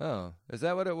thing of Oh, is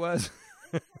that what it was?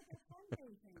 it was like a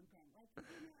fundraising thing. Like we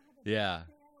didn't have a Yeah.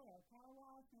 sale or a car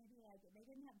wash, maybe like they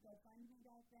didn't have GoFundMe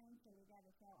back then, so we got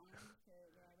to sell arms to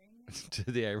the Iranians. To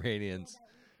the Iranians. So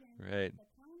that we can Right. the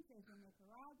concerts in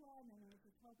Nicaragua, and then there was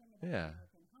this whole thing about Yeah.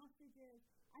 American hostages.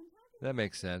 I'm talking That about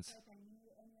makes this sense. like I knew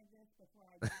any of this before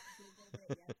I just Googled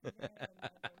it yesterday. And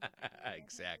I was like,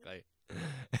 Exactly.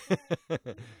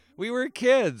 We were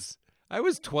kids. I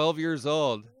was 12 years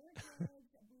old. we were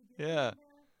kids. We do Yeah. remember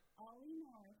Ollie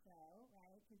North, though,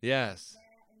 right? 'Cause he Yes. was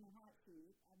there in the hot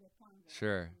seat with Congress.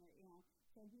 Sure. And, you know,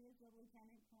 so he was the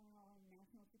lieutenant colonel in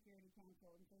National Security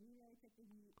Council, and so he really took the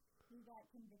heat. He got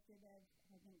convicted of,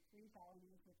 I think, 3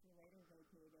 felonies, which were later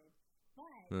vacated.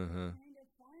 But Uh-huh. kind of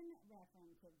fun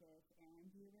reference of this, Aaron.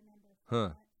 Do you remember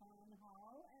Huh. Fawn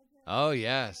Hall as a Oh,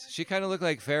 yes. She kind of looked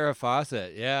like Farrah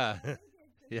Fawcett. Yeah.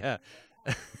 Yeah.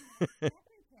 secretary?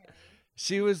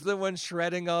 She was the one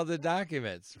shredding all the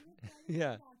documents.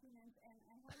 Yeah. Documents, and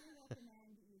I highly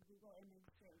recommend you Google image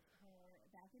search her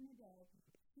back in the day.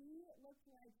 She looks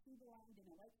like she belonged in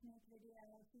a White Snake video.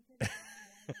 She could have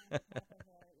been on top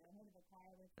of a head of a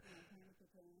car with panic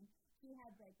cocoon. She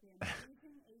had like the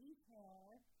amazing 80s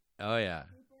hair. Oh, yeah.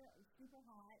 Super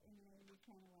hot in an 80s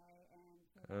kind of way, and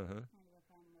so that Uh-huh. was kind of a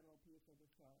fun little piece of the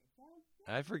story. So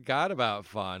I forgot about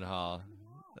Fawn Hall.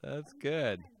 That's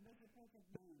good. it was the perfect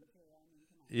name too. I mean,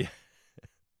 come on. Yeah.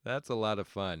 That's a lot of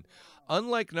fun.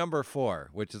 Unlike number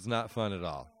 4, which is not fun at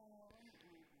all.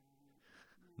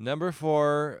 Number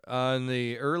 4, on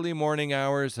the early morning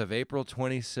hours of April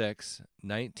 26,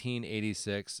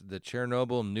 1986, the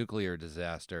Chernobyl nuclear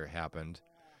disaster happened.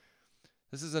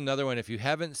 This is another one. If you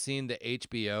haven't seen the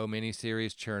HBO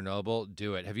miniseries Chernobyl,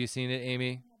 do it. Have you seen it,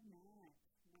 Amy?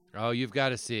 Oh, you've got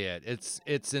to see it.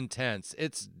 It's intense.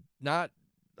 It's not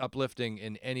uplifting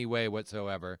in any way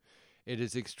whatsoever. It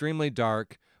is extremely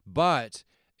dark, but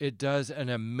it does an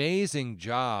amazing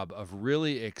job of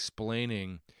really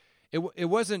explaining. It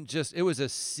wasn't just, it was a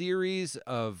series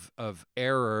of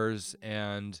errors,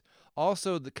 and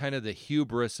also the kind of the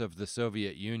hubris of the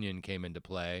Soviet Union came into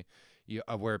play,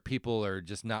 where people are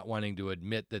just not wanting to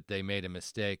admit that they made a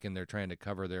mistake, and they're trying to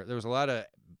cover there was a lot of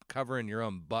covering your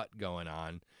own butt going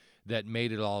on that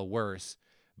made it all worse.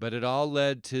 But it all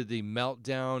led to the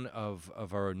meltdown of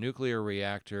our nuclear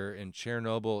reactor in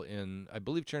Chernobyl I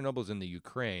believe Chernobyl's in the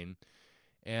Ukraine.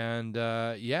 And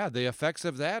yeah, the effects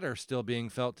of that are still being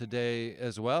felt today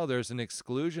as well. There's an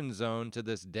exclusion zone to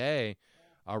this day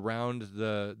around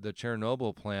the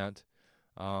Chernobyl plant.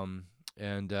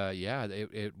 And yeah,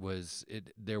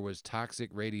 there was toxic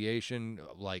radiation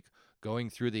like going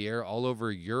through the air all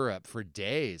over Europe for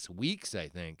days, weeks, I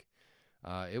think.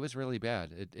 It was really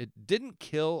bad. It didn't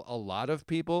kill a lot of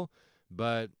people,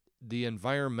 but the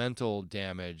environmental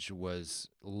damage was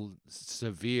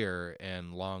severe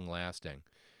and long lasting.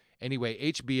 Anyway,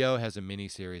 HBO has a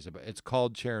miniseries about it's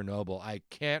called Chernobyl. I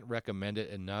can't recommend it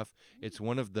enough. It's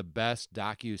one of the best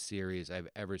docu-series I've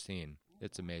ever seen.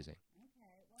 It's amazing.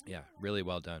 Yeah, really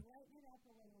well done.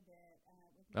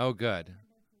 Oh, good.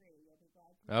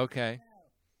 Okay.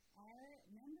 Our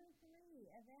number three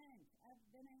event of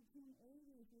the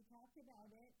 1980s, we talked about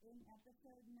it in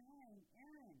episode 9.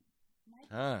 Aaron,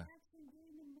 Michael Huh. Jackson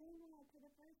doing the moonwalk for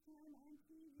the first time on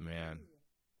TV. Man,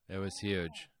 it was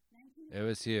huge. It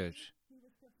was huge. He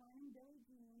was performing Billie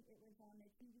Jean. It was on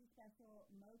the TV special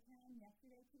Motown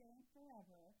Yesterday, Today, and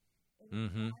Forever. It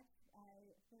was Mm-hmm. watched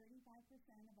by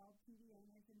 35% of all TV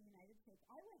owners in the United States.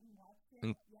 I went and watched it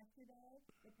yesterday,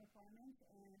 the performance,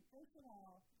 and first of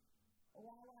all,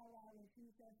 wow, wow, wow, when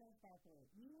she says so sparkly.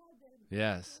 You had the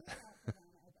Yes. outfit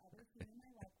on I've ever seen in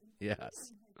my life,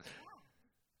 Yes. including her socks.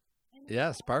 And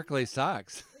Yeah, sparkly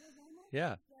socks. it was almost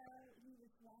Yeah. as though he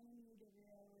was wanting you to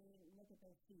really look at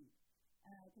those feet.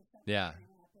 Because something Yeah.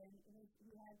 happened.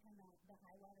 He had kind of the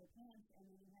high water pants, and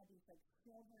then he had these like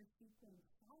silver sequin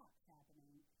socks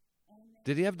happening. And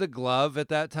Did he have the glove at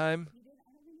that time? he didn't.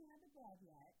 I don't think he had the glove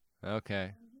yet.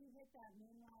 Okay. And he hit that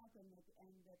moonwalk, and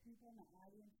the people in the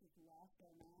audience just lost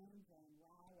their minds. And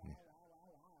wow, wow, wow, wow,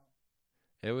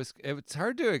 wow. It's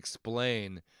hard to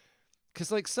explain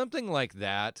because like something like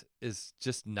that is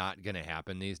just not gonna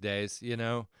happen these days.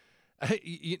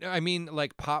 I mean,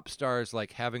 like pop stars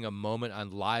like having a moment on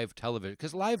live television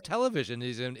because live television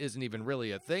isn't even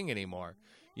really a thing anymore.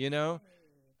 You know,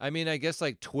 I mean, I guess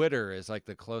like Twitter is like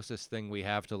the closest thing we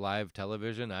have to live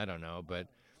television. I don't know, but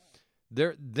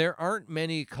there aren't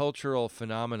many cultural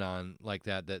phenomenon like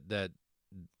that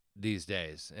these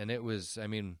days. And it was, I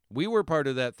mean, we were part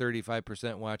of that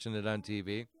 35% watching it on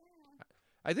TV.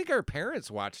 I think our parents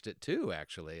watched it too,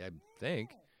 actually. I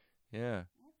think. Yeah,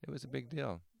 it was a big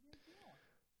deal.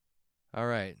 All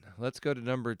right, let's go to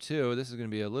number 2. This is going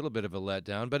to be a little bit of a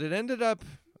letdown, but it ended up,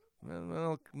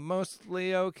 well,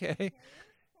 mostly okay.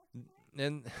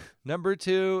 And number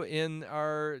 2 in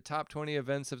our top 20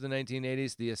 events of the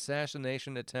 1980s, the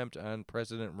assassination attempt on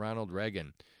President Ronald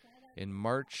Reagan in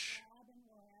March.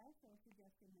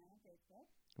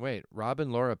 Wait, Robin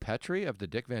Laura Petrie of the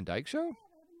Dick Van Dyke Show?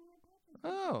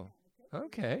 Oh,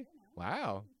 okay.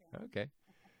 Wow. Okay.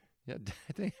 Yeah,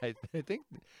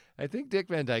 I think Dick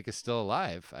Van Dyke is still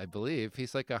alive. I believe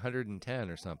he's like 110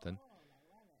 or something.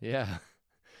 Yeah.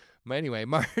 Anyway,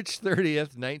 March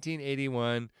 30th,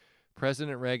 1981,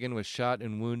 President Reagan was shot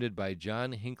and wounded by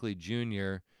John Hinckley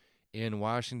Jr. in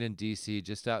Washington, D.C.,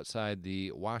 just outside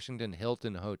the Washington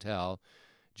Hilton Hotel.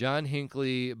 John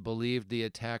Hinckley believed the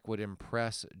attack would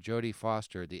impress Jodie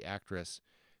Foster, the actress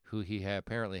who he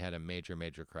apparently had a major,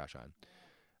 major crush on.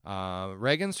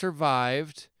 Reagan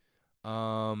survived,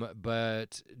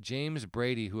 but James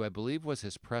Brady, who I believe was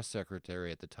his press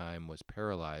secretary at the time, was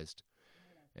paralyzed.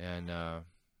 And,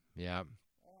 yeah.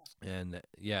 And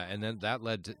then that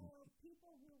led to...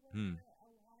 Hmm.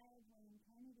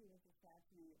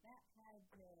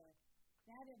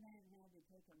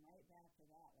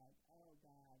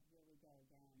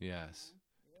 Yes.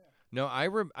 No,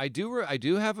 I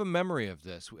do have a memory of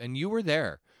this, and you were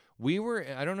there. We were.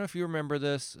 I don't know if you remember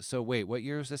this. So wait, what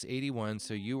year was this? 81.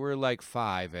 So you were like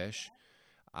 5-ish.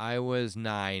 I was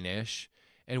 9-ish,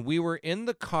 and we were in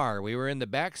the car. We were in the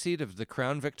back seat of the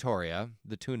Crown Victoria,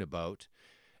 the tuna boat.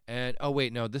 And oh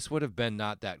wait, no, this would have been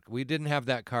not that. We didn't have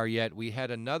that car yet. We had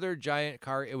another giant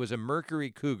car. It was a Mercury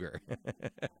Cougar.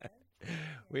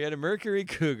 We had a Mercury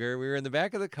Cougar. We were in the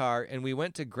back of the car, and we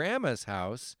went to Grandma's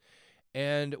house.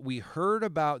 And we heard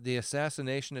about the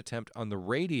assassination attempt on the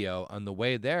radio on the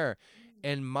way there.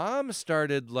 And Mom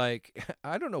started like,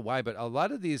 I don't know why, but a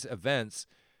lot of these events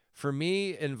for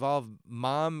me involve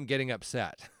Mom getting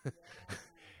upset.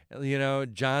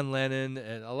 John Lennon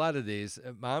and a lot of these.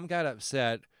 Mom got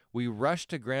upset. We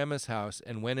rushed to Grandma's house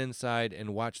and went inside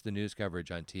and watched the news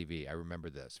coverage on TV. I remember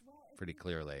this pretty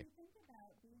clearly.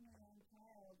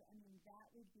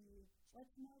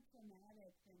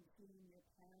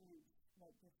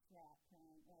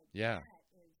 Yeah.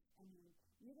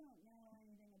 You don't know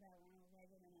anything about Ronald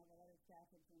Reagan and all the other stuff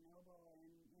at Chernobyl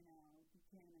and,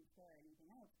 Buchanan Square or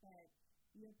anything else, but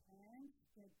your parents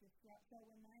did disrupt. So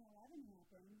when 9/11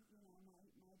 happened,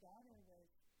 my daughter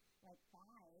was like 5,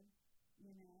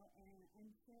 and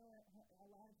I'm sure a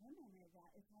lot of her memory of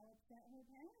that is how upset her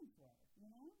parents were,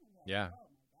 Like, Yeah.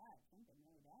 oh my God, something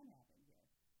really bad happened,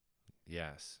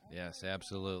 Yes. Yes, Okay,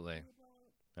 absolutely. people,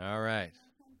 All right.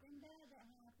 something bad that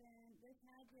happened. This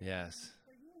had to, Yes.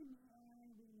 for you and me,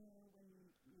 Aaron, we knew when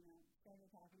you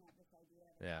started talking about this idea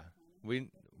of Yeah. a county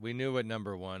We house. we knew what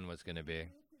number 1 was going to We be.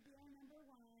 knew it should be our number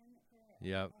one for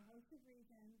Yep. a host of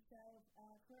reasons. So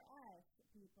for us,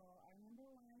 people, our number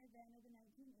one event of the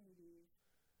 1980s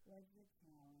was the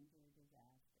Challenger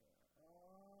disaster.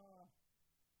 Oh,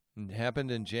 It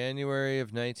happened in January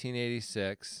of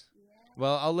 1986. yeah,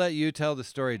 Well, I'll let you tell the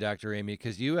story, Dr. Amy,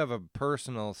 because you have a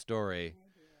personal story I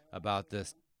do. about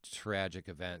this tragic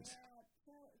event. Yeah,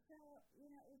 so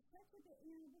it's such a bit.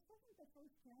 This wasn't the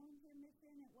first Challenger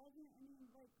mission. It wasn't. I mean,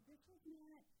 like this was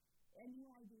not a new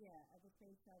idea of a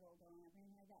space shuttle going up or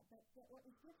anything like that. But what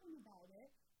was different about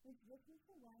it was this was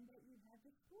the one that you had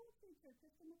the school teacher,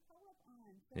 Krista McCullough,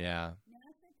 on. So Yeah.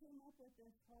 NASA came up with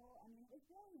this whole. I mean, it was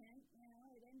brilliant.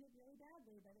 It ended really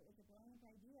badly, but it was a brilliant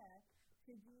idea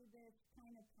to do this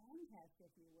kind of contest, if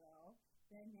you will,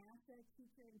 the NASA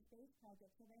Teacher in Space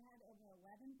Project. So they had over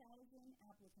 11,000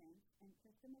 applicants, and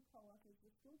Krista McCullough was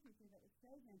the school teacher that was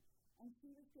chosen. And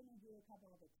she was going to do a couple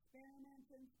of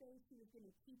experiments in space. She was going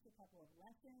to teach a couple of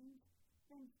lessons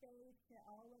from space to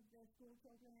all of the school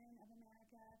children of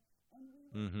America. And we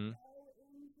were Mm-hmm. so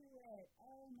into it.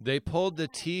 Oh my They pulled the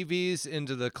God. TVs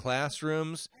into the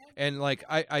classrooms, and like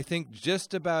I think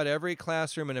just about every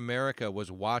classroom in America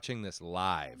was watching this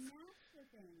live. And that's the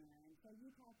thing, Aaron. So you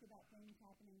talked about things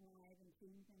happening live and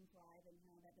seeing things live and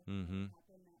how that doesn't Mm-hmm. really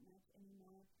happen that much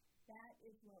anymore. That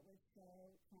is what was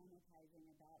so traumatizing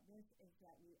about this, is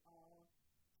that we all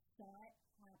saw it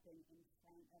happen in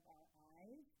front of our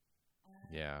eyes.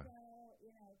 Yeah. So,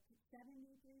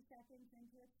 73 seconds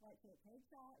into its flight, so it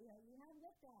takes off. You have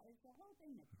liftoff. It's the whole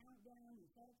thing, the countdown.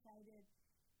 You're so excited.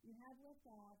 You have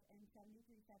liftoff, and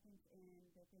 73 seconds in,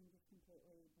 the thing just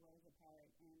completely blows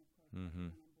apart. And, of course,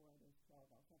 Mm-hmm. everyone on board is killed,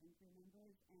 all 7 crew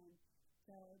members. And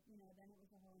so, then it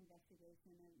was a whole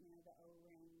investigation of, the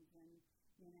O-rings, and,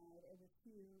 it was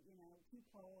too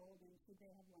cold, and should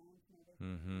they have launched and everything,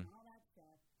 Mm-hmm. and all that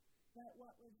stuff. But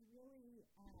what was really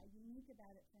unique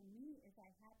about it for me is I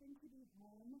happened to be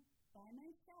home by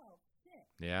myself,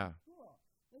 sick, Yeah. from school,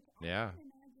 which I Yeah. can't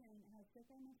imagine how sick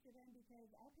I must have been,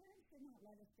 because our parents did not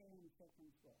let us stay home sick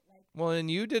from school. Like, Well,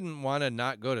 and you didn't want to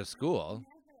not go to school.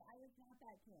 I was not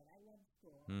that kid. I loved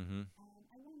school. Mm-hmm.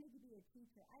 I wanted to be a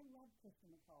teacher. I loved Krista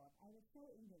McCullough. I was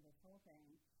so into this whole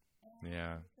thing. And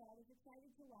Yeah. so I was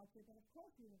excited to watch it, but of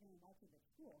course we were going to watch it at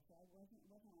school, so it wasn't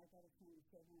like I was trying to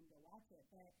stay home to watch it.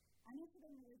 But I must have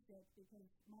been really sick, because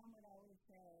Mom would always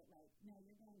say, like, no,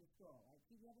 you're going to school. Like,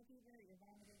 if you have a fever, you're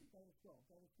vomiting, go to school,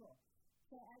 go to school.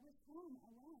 So I was home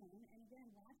alone, and again,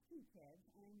 last 2 kids,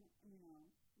 I'm,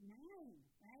 9,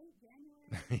 right? January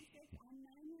 6th, I'm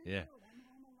 9 years Yeah. old, I'm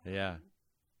home alone. Yeah.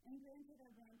 And granted,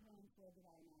 our grandparents lived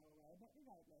about a mile away, but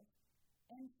regardless.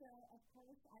 And so, of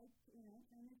course, I,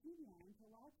 turned the TV on to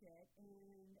watch it,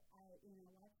 and I,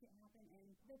 watched it happen.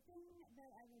 And the thing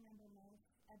that I remember most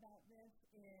about this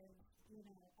is,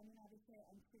 obviously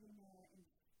I'm sitting there and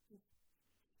just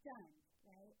stunned,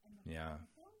 right? And the Yeah.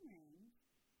 phone rings,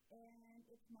 and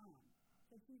it's Mom.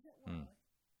 So she's at Hmm. work,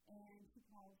 and she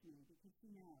calls me because she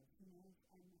knows.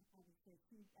 Obviously,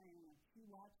 she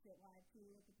watched it live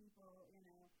too with the people,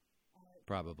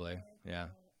 Probably.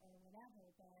 Yeah. or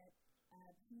whatever, but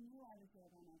she knew I was there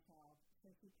by myself,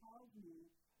 so she calls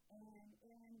me, and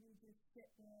we just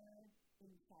sit there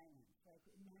in silence. Like,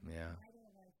 Yeah. neither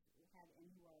of us had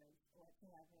any words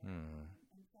whatsoever. Hmm.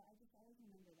 And so I just always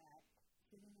remember that,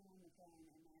 sitting there on the phone,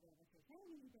 and neither of us were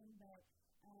saying anything. But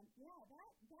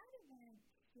that event,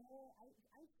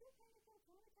 I still kind of feel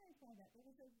traumatized by that. There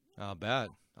was a really I'll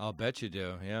bet. I'll bet you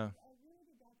do. Yeah. a really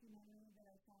good documentary that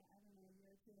I saw, I don't know, a year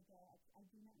or 2 ago. I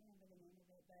do not remember the name of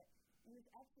it, but it was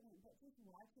excellent. But just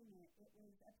watching it, it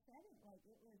was upsetting. Like,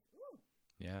 it was, ooh,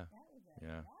 Yeah. that was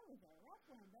a rough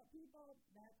one. But people,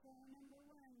 that's our number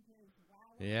one, because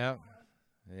wow. Yeah.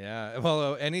 Yeah.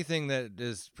 Well, anything that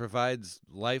provides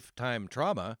lifetime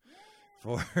trauma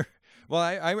for. Well,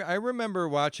 I remember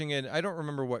watching it. I don't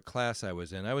remember what class I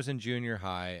was in. I was in junior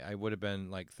high. I would have been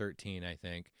like 13, I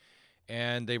think.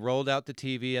 And they rolled out the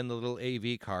TV and the little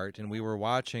AV cart, and we were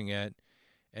watching it.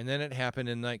 And then it happened,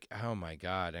 and like, oh my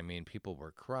God! I mean, people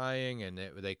were crying, and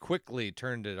they quickly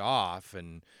turned it off,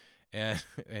 and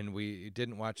and we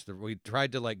didn't watch the. We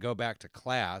tried to like go back to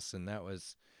class, and that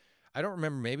was. I don't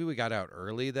remember. Maybe we got out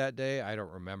early that day. I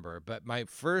don't remember. But my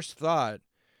first thought,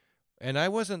 and I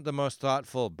wasn't the most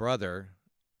thoughtful brother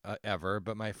ever,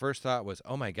 but my first thought was,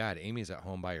 oh my God, Amy's at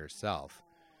home by herself.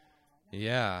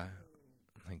 Yeah.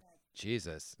 Like,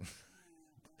 Jesus.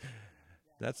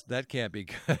 That can't be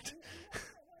good.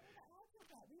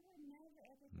 We were never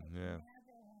ever Yeah.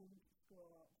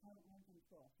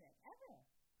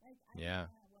 Yeah.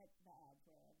 What the odds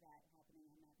are of that happening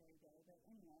on that very day. But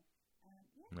anyway,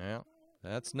 Well,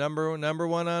 that's number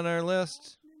one on our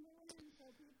list.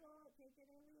 So people take it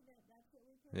early. That's what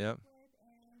we came Yep. up with.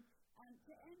 And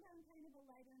to end on kind of a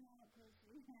lighter note, because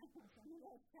we have some of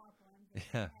those top ones.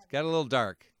 Yeah. Got a little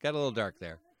dark. Got a little dark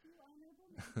there. A few honorable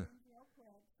mentions real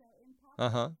quick. So in pop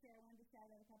Uh-huh. culture, I wanted to shout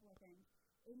out a couple of things.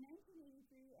 In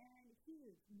 1983, and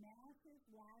huge, massive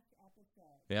last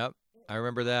episode. Yep. I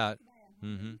remember that.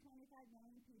 Mm-hmm. 25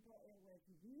 million people. It was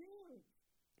huge.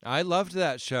 I loved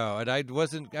that show, and I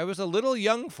was a little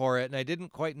young for it, and I didn't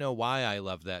quite know why I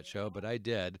loved that show, but I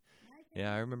did.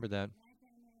 Yeah, I remember that. My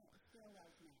family still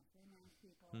loves math. They're math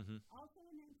people. Mm-hmm. Also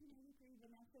in 1983,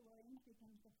 Vanessa Williams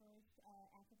becomes the first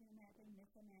African-American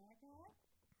Miss America.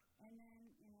 And then,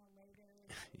 later...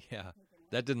 Yeah,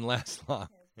 that didn't last long.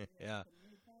 Yeah.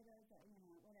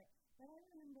 But I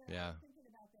remember Yeah. thinking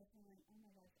about this and like, oh my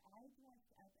gosh, I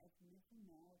dressed up as Miss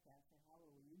America for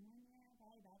Halloween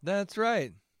one year. That's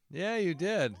right. Yeah, you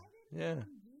did. Yeah.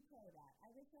 I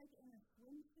was like in a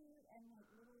swimsuit and like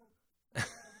little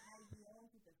high heels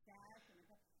with a sash and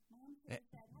Mom said,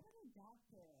 how about a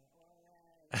doctor or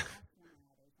an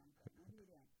astronaut or something? What are you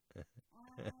doing?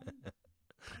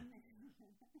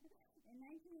 In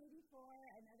 1984,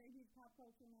 another huge pop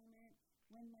culture moment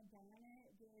when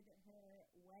Madonna did her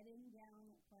wedding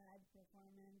gown plaid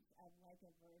performance of Like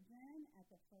a Virgin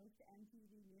at the first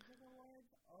MTV Music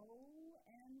Awards.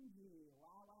 OMG.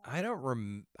 Wow.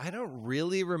 I don't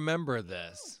really remember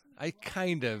this. I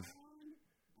kind of.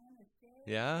 On the stage,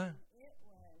 Yeah. it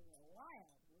was wild.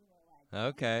 We were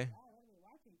like, Okay. wow, what are we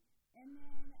watching? And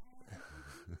then,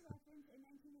 reference in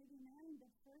 1989, the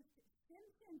first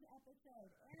Simpsons episode.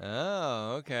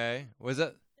 Oh, okay. Was it?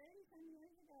 30-some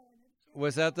years ago, and it's still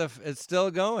Was that it's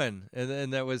still going,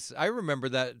 and that was, I remember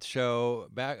that show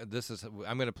back.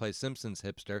 I'm going to play Simpsons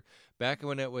hipster, back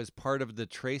when it was part of the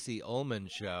Tracy Ullman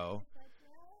show,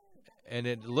 and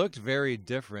it looked very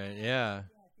different. Yeah.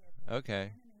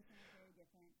 Okay.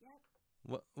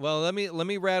 Well, let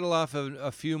me rattle off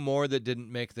a few more that didn't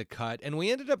make the cut, and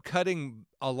we ended up cutting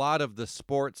a lot of the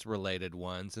sports related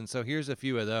ones, and so here's a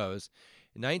few of those.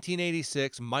 In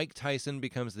 1986, Mike Tyson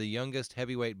becomes the youngest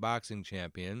heavyweight boxing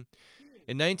champion.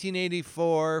 In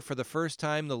 1984, for the first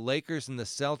time, the Lakers and the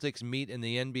Celtics meet in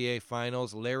the NBA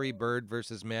Finals, Larry Bird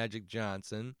versus Magic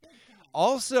Johnson.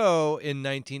 Also in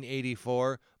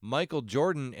 1984, Michael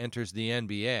Jordan enters the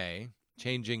NBA,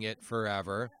 changing it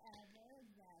forever.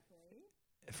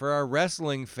 For our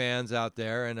wrestling fans out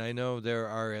there, and I know there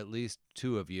are at least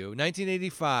two of you,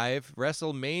 1985,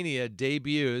 WrestleMania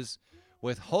debuts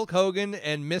with Hulk Hogan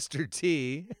and Mr.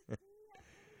 T.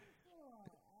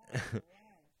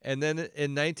 And then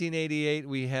in 1988,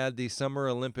 we had the Summer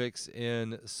Olympics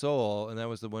in Seoul, and that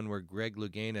was the one where Greg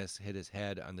Louganis hit his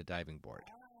head on the diving board.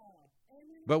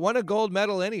 But won a gold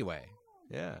medal anyway.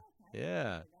 Yeah,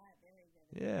 yeah,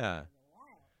 yeah,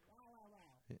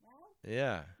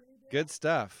 yeah. Good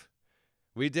stuff.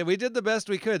 We did the best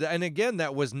we could. And again,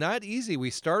 that was not easy.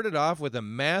 We started off with a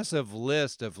massive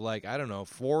list of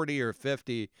 40 or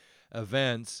 50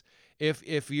 events.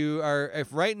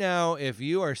 If right now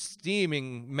you are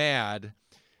steaming mad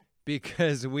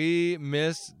because we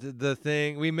missed the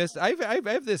thing, I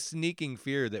have this sneaking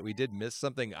fear that we did miss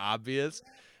something obvious.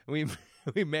 We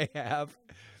may have.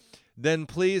 Then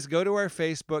please go to our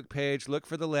Facebook page, look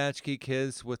for the Latchkey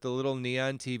Kids with the little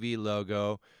neon TV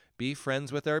logo. Be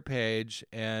friends with our page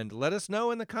and let us know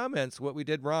in the comments what we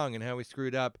did wrong and how we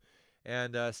screwed up.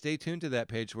 And stay tuned to that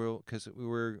page because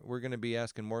we're going to be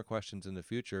asking more questions in the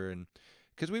future, and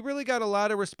because we really got a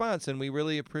lot of response and we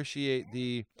really appreciate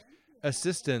the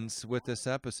assistance with this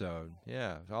episode.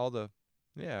 Yeah,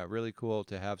 really cool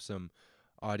to have some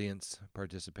audience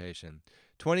participation.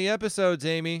 20 episodes,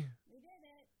 Amy.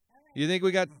 You think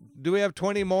do we have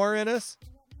 20 more in us?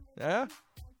 Yeah?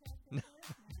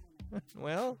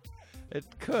 Well, it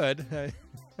could.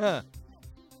 Huh.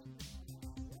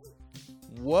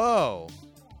 Whoa.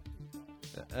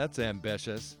 That's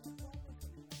ambitious.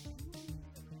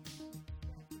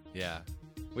 Yeah.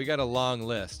 We got a long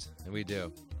list, and we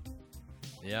do.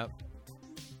 Yep.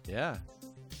 Yeah.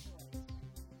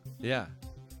 Yeah.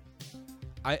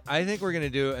 I think we're going to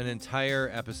do an entire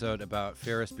episode about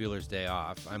Ferris Bueller's Day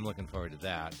Off. I'm looking forward to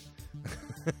that.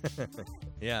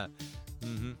 Yeah.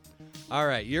 Mm-hmm. All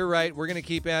right, you're right. We're going to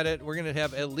keep at it. We're going to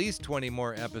have at least 20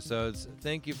 more episodes.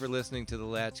 Thank you for listening to the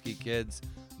Latchkey Kids.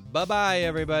 Bye-bye,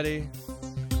 everybody.